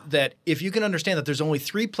of that if you can understand that there's only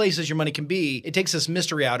 3 places your money can be, it takes this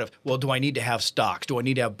mystery out of, well, do I need to have stocks? Do I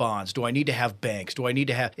need to have bonds? Do I need to have banks? Do I need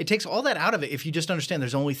to have? It takes all that out of it if you just understand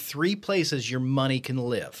there's only 3 places your money can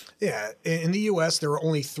live. Yeah, in the U.S., there are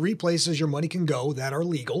only 3 places your money can go that are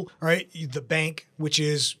legal. All right, the bank, which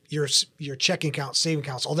is your checking accounts, saving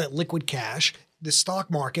accounts, all that liquid cash. The stock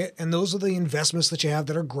market, and those are the investments that you have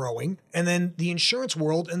that are growing. And then the insurance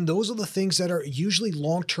world, and those are the things that are usually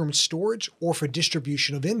long-term storage or for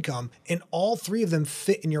distribution of income. And all 3 of them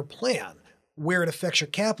fit in your plan. Where it affects your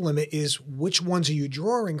cap limit is which ones are you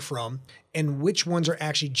drawing from and which ones are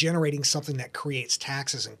actually generating something that creates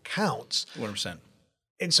taxes and counts. 100%.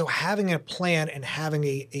 And so having a plan and having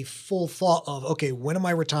a full thought of, okay, when am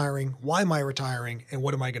I retiring? Why am I retiring? And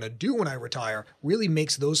what am I going to do when I retire really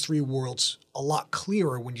makes those three worlds a lot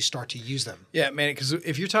clearer when you start to use them. Yeah, man, because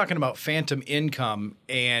if you're talking about phantom income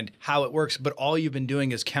and how it works, but all you've been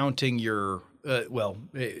doing is counting your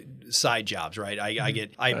side jobs, right?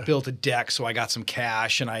 I built a deck, so I got some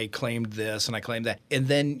cash and I claimed this and I claimed that. And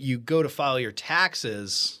then you go to file your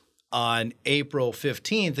taxes on April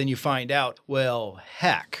 15th and you find out, well,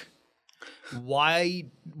 heck, why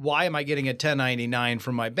am I getting a 1099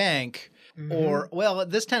 from my bank? Mm-hmm. Or, well,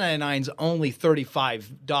 this 1099 is only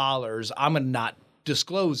 $35. I'm going to not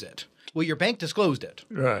disclose it. Well, your bank disclosed it.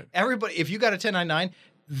 Right. Everybody, if you got a 1099,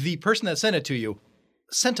 the person that sent it to you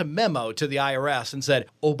sent a memo to the IRS and said,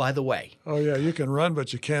 oh, by the way. Oh, yeah, you can run,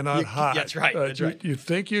 but you cannot hide. That's right. That's right. You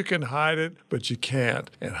think you can hide it, but you can't.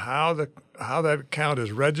 And how that account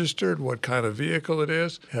is registered, what kind of vehicle it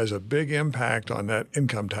is, has a big impact on that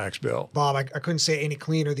income tax bill. Bob, I couldn't say it any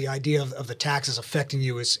cleaner. The idea of the taxes affecting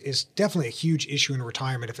you is definitely a huge issue in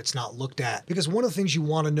retirement if it's not looked at. Because one of the things you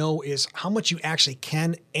want to know is how much you actually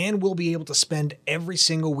can and will be able to spend every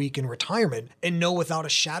single week in retirement, and know without a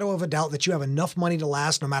shadow of a doubt that you have enough money to last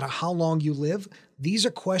no matter how long you live. These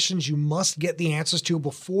are questions you must get the answers to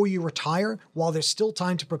before you retire while there's still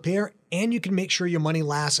time to prepare, and you can make sure your money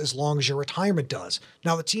lasts as long as your retirement does.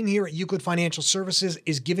 Now, the team here at Euclid Financial Services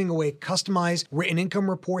is giving away customized written income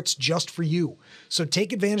reports just for you. So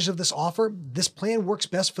take advantage of this offer. This plan works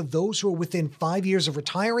best for those who are within 5 years of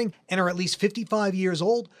retiring and are at least 55 years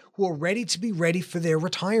old who are ready to be ready for their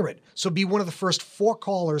retirement. So be one of the first 4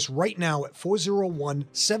 callers right now at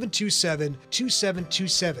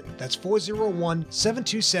 401-727-2727. That's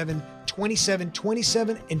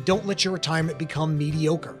 401-727-2727, and don't let your retirement become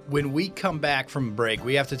mediocre. When we come back from break,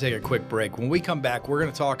 we have to take a quick break. When we come back, we're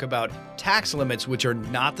going to talk about tax limits, which are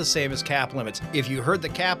not the same as cap limits. If you heard the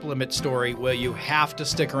cap limit story, well, you have to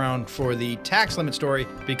stick around for the tax limit story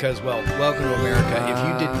because, well, welcome to America. If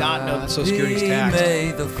you did not know that Social Security is taxed,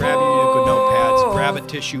 grab your Euclid notepads, grab a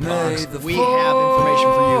tissue box. We have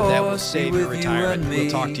information for you that will save your retirement. We'll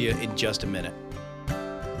talk to you in just a minute.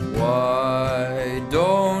 Why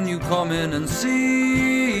don't you come in and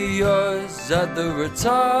see us at the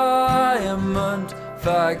Retirement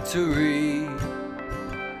Factory?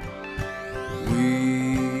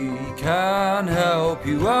 We can help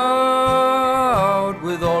you out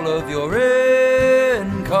with all of your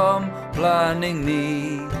income planning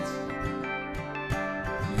needs.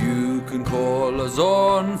 You can call us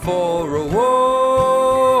on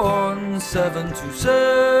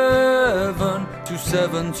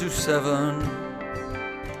 401-727-2727.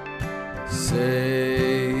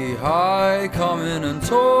 Say hi, come in and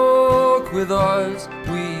talk with us.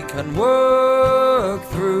 We can work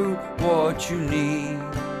through what you need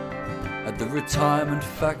at the Retirement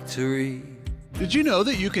Factory. Did you know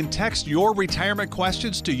that you can text your retirement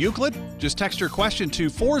questions to Euclid? Just text your question to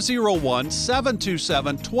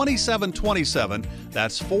 401-727-2727.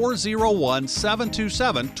 That's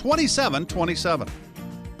 401-727-2727.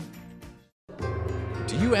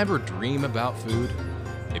 Do you ever dream about food?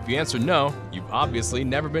 If you answer no, you've obviously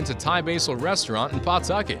never been to Thai Basil Restaurant in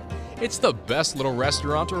Pawtucket. It's the best little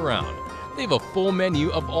restaurant around. They have a full menu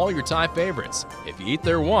of all your Thai favorites. If you eat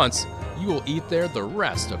there once, you will eat there the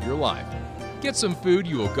rest of your life. Get some food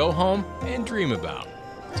you will go home and dream about.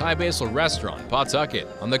 Thai Basil Restaurant, Pawtucket,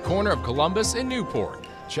 on the corner of Columbus and Newport.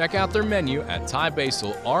 Check out their menu at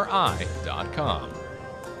thaibasilri.com.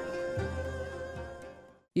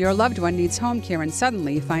 Your loved one needs home care and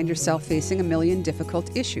suddenly you find yourself facing a million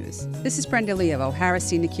difficult issues. This is Brenda Lee of O'Hara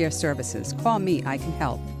Senior Care Services. Call me, I can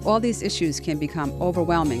help. All these issues can become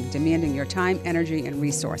overwhelming, demanding your time, energy, and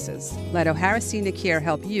resources. Let O'Hara Senior Care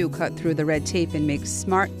help you cut through the red tape and make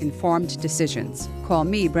smart, informed decisions. Call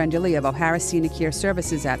me, Brenda Lee of O'Hara Senior Care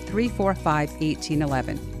Services at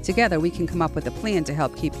 345-1811. Together we can come up with a plan to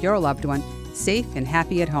help keep your loved one safe and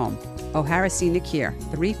happy at home. O'Hara Senior Care,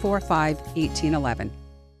 345-1811.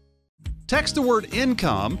 Text the word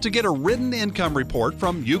income to get a written income report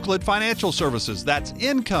from Euclid Financial Services. That's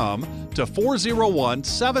income to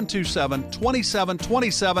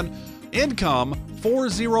 401-727-2727. Income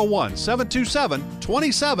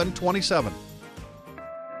 401-727-2727.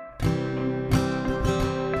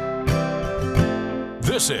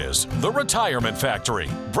 This is The Retirement Factory,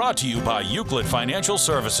 brought to you by Euclid Financial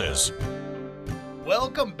Services.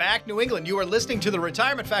 Welcome back, New England. You are listening to The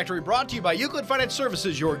Retirement Factory, brought to you by Euclid Financial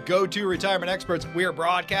Services, your go-to retirement experts. We are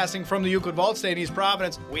broadcasting from the Euclid Vault State in East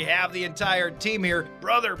Providence. We have the entire team here.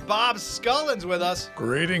 Brother Bob Scullins with us.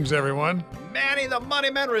 Greetings, everyone. Manny the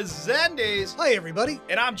Money Man Resendiz. Hi, everybody.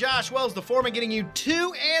 And I'm Josh Wells, the foreman, getting you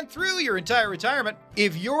to and through your entire retirement.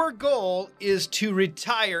 If your goal is to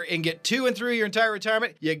retire and get to and through your entire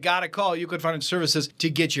retirement, you got to call Euclid Financial Services to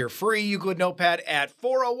get your free Euclid notepad at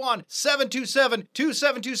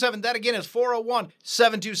 401-727-2727. That again is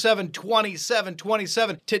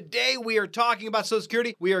 401-727-2727. Today we are talking about Social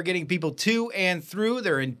Security. We are getting people to and through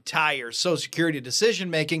their entire Social Security decision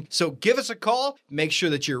making. So give us a call. Make sure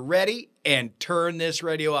that you're ready and turn this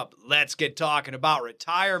radio up. Let's get talking about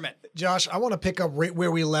retirement. Josh, I want to pick up right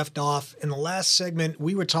where we left off. In the last segment,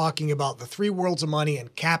 we were talking about the three worlds of money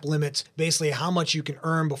and cap limits, basically how much you can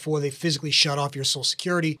earn before they physically shut off your Social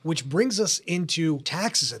Security, which brings us into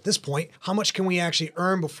taxes at this point. How much can we actually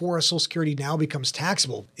earn before our Social Security now becomes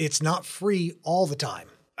taxable? It's not free all the time.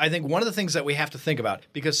 I think one of the things that we have to think about,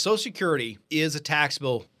 because Social Security is a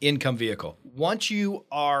taxable income vehicle. Once you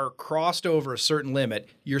are crossed over a certain limit,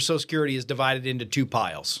 your Social Security is divided into two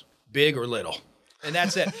piles, big or little. And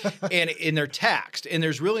that's it. and they're taxed. And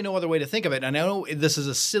there's really no other way to think of it. And I know this is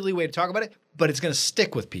a silly way to talk about it, but it's going to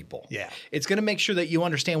stick with people. Yeah. It's going to make sure that you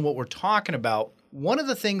understand what we're talking about. One of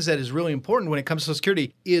the things that is really important when it comes to Social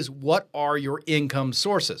Security is what are your income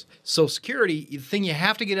sources. Social Security, the thing you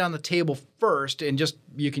have to get on the table first, and just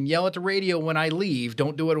you can yell at the radio when I leave.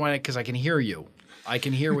 Don't do it because I can hear you. I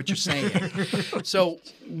can hear what you're saying. So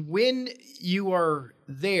when you are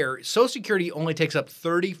there, Social Security only takes up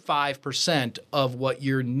 35% of what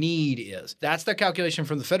your need is. That's the calculation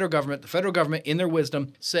from the federal government. The federal government, in their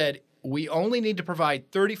wisdom, said we only need to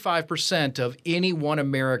provide 35% of any one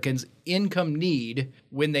American's income need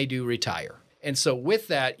when they do retire. And so with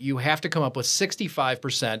that, you have to come up with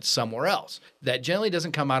 65% somewhere else. That generally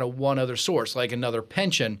doesn't come out of one other source, like another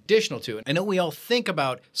pension additional to it. I know we all think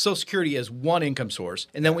about Social Security as one income source,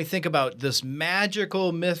 and then we think about this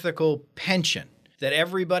magical, mythical pension that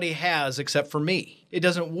everybody has except for me. It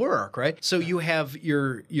doesn't work, right? So you have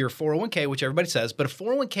your 401k, which everybody says, but a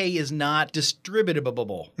 401k is not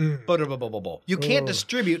distributable. You can't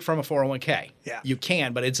distribute from a 401k. Yeah. You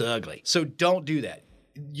can, but it's ugly. So don't do that.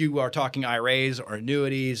 You are talking IRAs or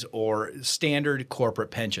annuities or standard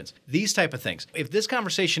corporate pensions, these type of things. If this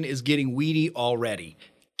conversation is getting weedy already,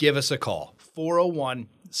 give us a call,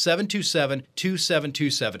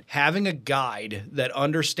 401-727-2727. Having a guide that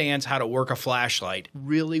understands how to work a flashlight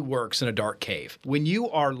really works in a dark cave. When you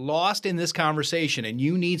are lost in this conversation and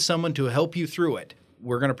you need someone to help you through it,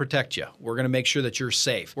 we're going to protect you. We're going to make sure that you're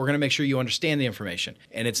safe. We're going to make sure you understand the information,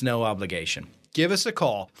 and it's no obligation. Give us a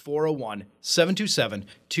call,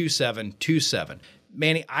 401-727-2727.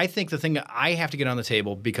 Manny, I think the thing that I have to get on the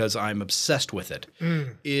table because I'm obsessed with it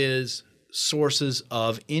is sources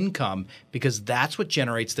of income, because that's what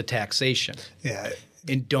generates the taxation. Yeah.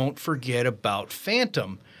 And don't forget about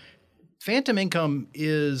phantom. Phantom income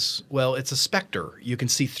is, well, it's a specter. You can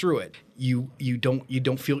see through it. You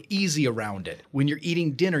don't feel easy around it. When you're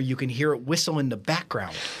eating dinner, you can hear it whistle in the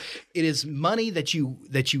background. It is money that you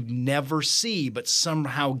never see, but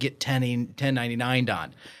somehow get 1099'd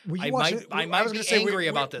on. I might be angry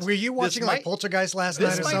about this. Were you watching like Poltergeist last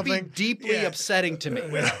night or something? This might be deeply upsetting to me.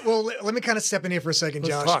 Well, let me kind of step in here for a second,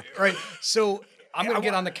 Josh. talk. All right. So I'm going to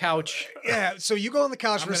get on the couch. Yeah, so you go on the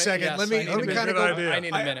couch for a second. Yes, let me kind of go. I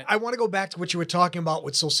need a minute. I want to go back to what you were talking about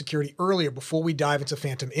with Social Security earlier before we dive into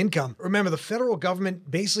phantom income. Remember, the federal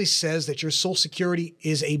government basically says that your Social Security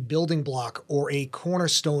is a building block or a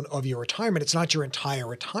cornerstone of your retirement. It's not your entire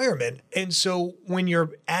retirement. And so when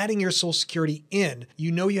you're adding your Social Security in,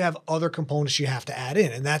 you know you have other components you have to add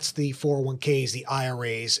in, and that's the 401ks, the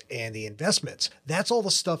IRAs, and the investments. That's all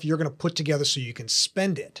the stuff you're going to put together so you can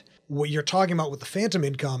spend it. What you're talking about with the phantom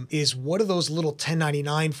income is what are those little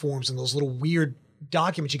 1099 forms and those little weird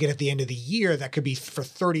documents you get at the end of the year that could be for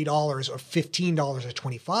 $30 or $15 or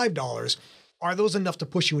 $25. Are those enough to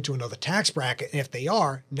push you into another tax bracket? And if they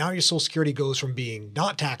are, now your Social Security goes from being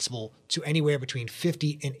not taxable to anywhere between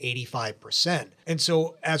 50 and 85%. And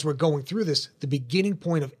so as we're going through this, the beginning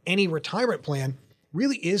point of any retirement plan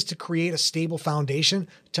really is to create a stable foundation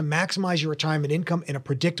to maximize your retirement income in a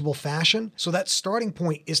predictable fashion. So that starting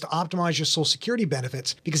point is to optimize your Social Security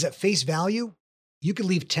benefits, because at face value, you could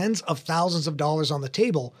leave tens of thousands of dollars on the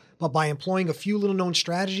table, but by employing a few little known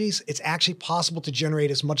strategies, it's actually possible to generate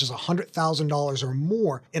as much as $100,000 or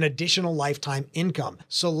more in additional lifetime income.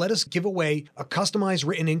 So let us give away a customized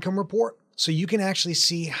written income report so you can actually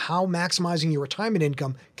see how maximizing your retirement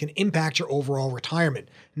income can impact your overall retirement.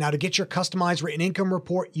 Now, to get your customized written income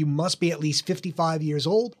report, you must be at least 55 years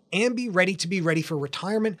old and be ready for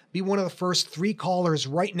retirement. Be one of the first 3 callers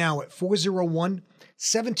right now at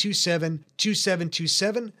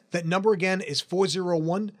 401-727-2727. That number again is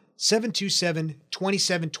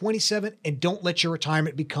 401-727-2727, and don't let your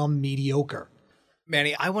retirement become mediocre.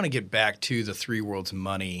 Manny, I want to get back to the 3 worlds of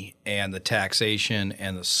money and the taxation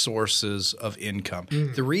and the sources of income.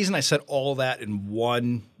 The reason I said all that in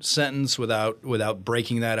one sentence without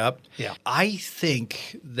breaking that up, I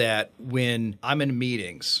think that when I'm in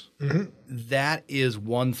meetings, that is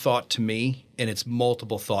one thought to me and it's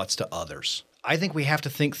multiple thoughts to others. I think we have to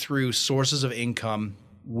think through sources of income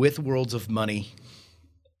with worlds of money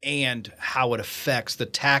and how it affects the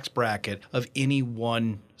tax bracket of any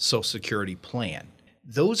one Social Security plan.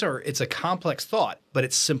 It's a complex thought, but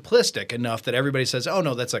it's simplistic enough that everybody says, oh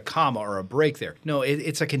no, that's a comma or a break there. No,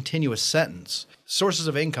 it's a continuous sentence. Sources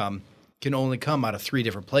of income can only come out of 3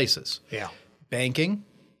 different places. Banking,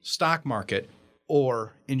 stock market,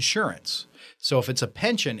 or insurance. So if it's a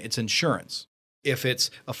pension, it's insurance. If it's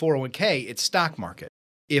a 401k, it's stock market.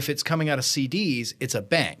 If it's coming out of CDs, it's a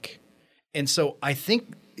bank. And so I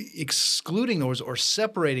think excluding those or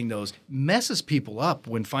separating those messes people up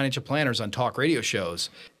when financial planners on talk radio shows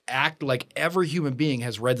act like every human being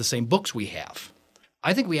has read the same books we have.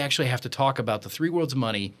 I think we actually have to talk about the 3 worlds of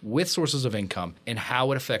money with sources of income and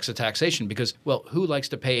how it affects the taxation because, well, who likes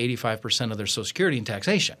to pay 85% of their Social Security in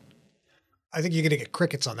taxation? I think you're going to get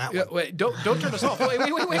crickets on that one. Wait, don't turn us off. Wait.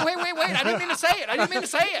 I didn't mean to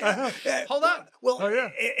say it. Hold on.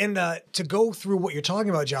 Well, and to go through what you're talking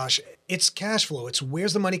about, Josh, it's cash flow. It's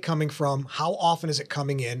where's the money coming from? How often is it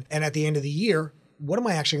coming in? And at the end of the year, what am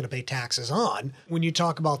I actually going to pay taxes on? When you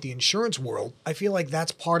talk about the insurance world, I feel like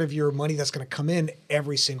that's part of your money that's going to come in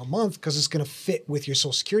every single month because it's going to fit with your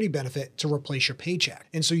Social Security benefit to replace your paycheck.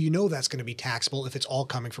 And so you know that's going to be taxable if it's all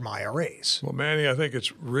coming from IRAs. Well, Manny, I think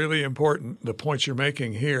it's really important, the points you're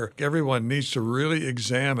making here. Everyone needs to really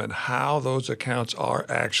examine how those accounts are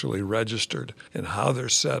actually registered and how they're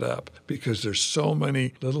set up because there's so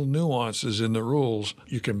many little nuances in the rules.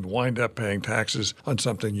 You can wind up paying taxes on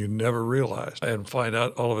something you never realized and find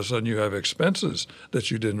out all of a sudden you have expenses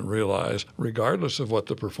that you didn't realize, regardless of what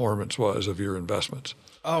the performance was of your investments.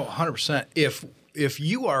 Oh, 100%. If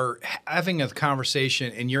you are having a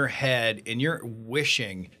conversation in your head and you're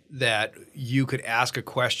wishing that you could ask a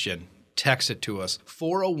question, text it to us,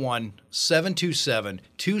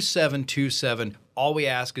 401-727-2727. All we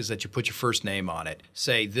ask is that you put your first name on it.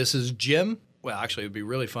 Say, this is Jim. Well, actually, it would be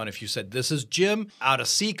really fun if you said, this is Jim out of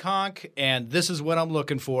Seekonk, and this is what I'm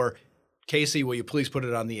looking for. Casey, will you please put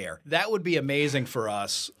it on the air? That would be amazing for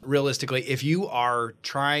us, realistically. If you are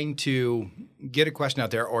trying to get a question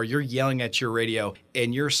out there or you're yelling at your radio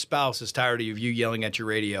and your spouse is tired of you yelling at your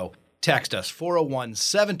radio, text us,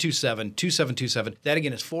 401-727-2727. That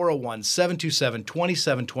again is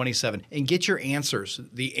 401-727-2727. And get your answers.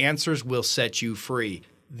 The answers will set you free.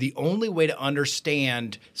 The only way to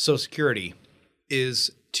understand Social Security is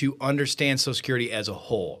to understand Social Security as a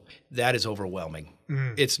whole. That is overwhelming.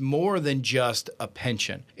 It's more than just a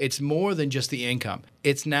pension. It's more than just the income.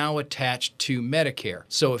 It's now attached to Medicare.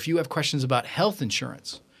 So if you have questions about health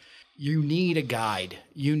insurance, you need a guide.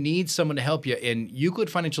 You need someone to help you. And Euclid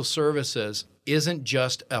Financial Services isn't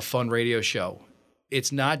just a fun radio show.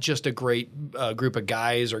 It's not just a great group of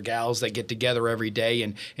guys or gals that get together every day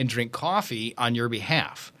and drink coffee on your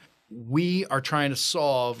behalf. We are trying to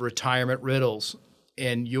solve retirement riddles.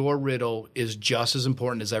 And your riddle is just as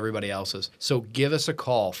important as everybody else's. So give us a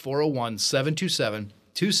call,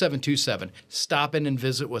 401-727-2727. Stop in and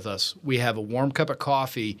visit with us. We have a warm cup of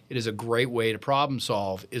coffee. It is a great way to problem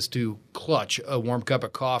solve, is to clutch a warm cup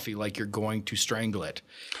of coffee like you're going to strangle it.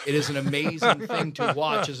 It is an amazing thing to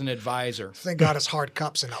watch as an advisor. Thank God it's hard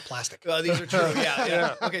cups and not plastic. These are true.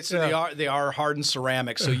 Yeah. Okay, so they are hardened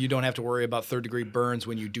ceramic, so you don't have to worry about third-degree burns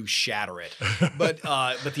when you do shatter it. But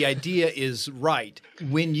the idea is right.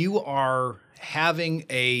 When you are having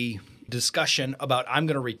a discussion about I'm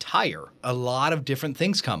going to retire, a lot of different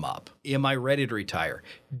things come up. Am I ready to retire?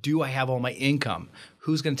 Do I have all my income?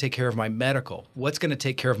 Who's going to take care of my medical? What's going to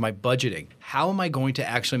take care of my budgeting? How am I going to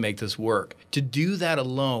actually make this work? To do that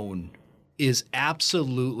alone is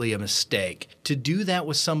absolutely a mistake. To do that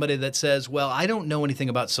with somebody that says, well, I don't know anything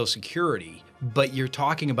about Social Security, but you're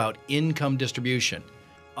talking about income distribution.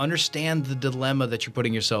 Understand the dilemma that you're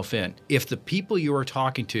putting yourself in. If the people you are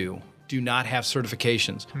talking to do not have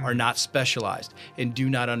certifications, are not specialized, and do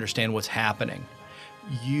not understand what's happening,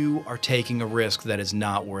 you are taking a risk that is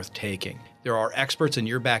not worth taking. There are experts in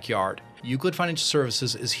your backyard Euclid Financial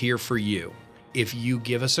Services is here for you. If you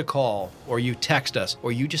give us a call, or you text us,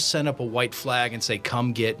 or you just send up a white flag and say,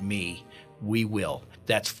 come get me, we will.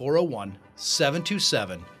 That's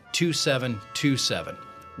 401-727-2727.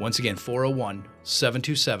 Once again,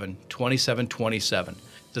 401-727-2727.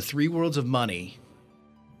 The three worlds of money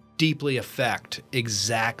deeply affect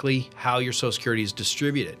exactly how your Social Security is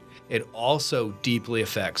distributed. It also deeply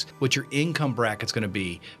affects what your income bracket's going to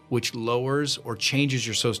be, which lowers or changes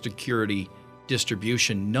your Social Security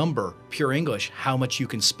distribution number, pure English, how much you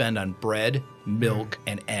can spend on bread, milk,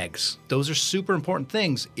 and eggs. Those are super important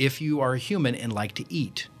things if you are a human and like to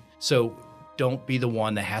eat. So don't be the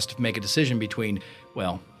one that has to make a decision between,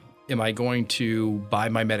 well, am I going to buy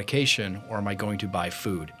my medication or am I going to buy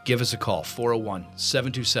food? Give us a call,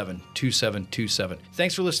 401-727-2727.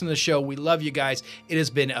 Thanks for listening to the show. We love you guys. It has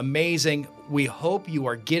been amazing. We hope you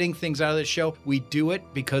are getting things out of this show. We do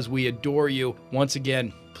it because we adore you. Once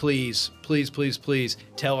again, please, please, please, please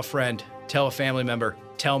tell a friend, tell a family member,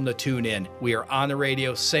 tell them to tune in. We are on the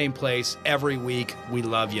radio, same place, every week. We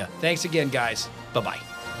love you. Thanks again, guys. Bye-bye.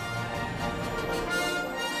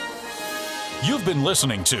 You've been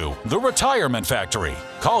listening to The Retirement Factory.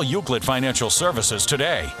 Call Euclid Financial Services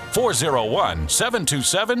today,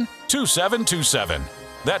 401-727-2727.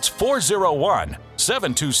 That's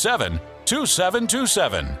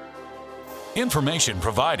 401-727-2727. Information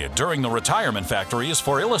provided during The Retirement Factory is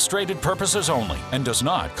for illustrated purposes only and does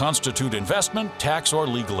not constitute investment, tax, or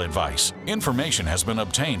legal advice. Information has been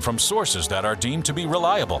obtained from sources that are deemed to be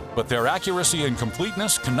reliable, but their accuracy and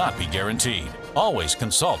completeness cannot be guaranteed. Always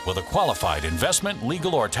consult with a qualified investment,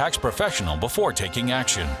 legal, or tax professional before taking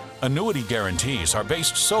action. Annuity guarantees are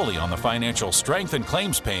based solely on the financial strength and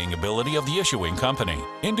claims-paying ability of the issuing company.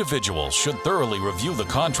 Individuals should thoroughly review the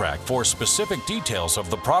contract for specific details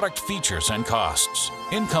of the product features and costs.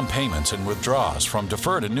 Income payments and withdrawals from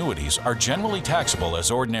deferred annuities are generally taxable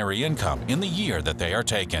as ordinary income in the year that they are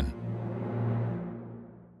taken.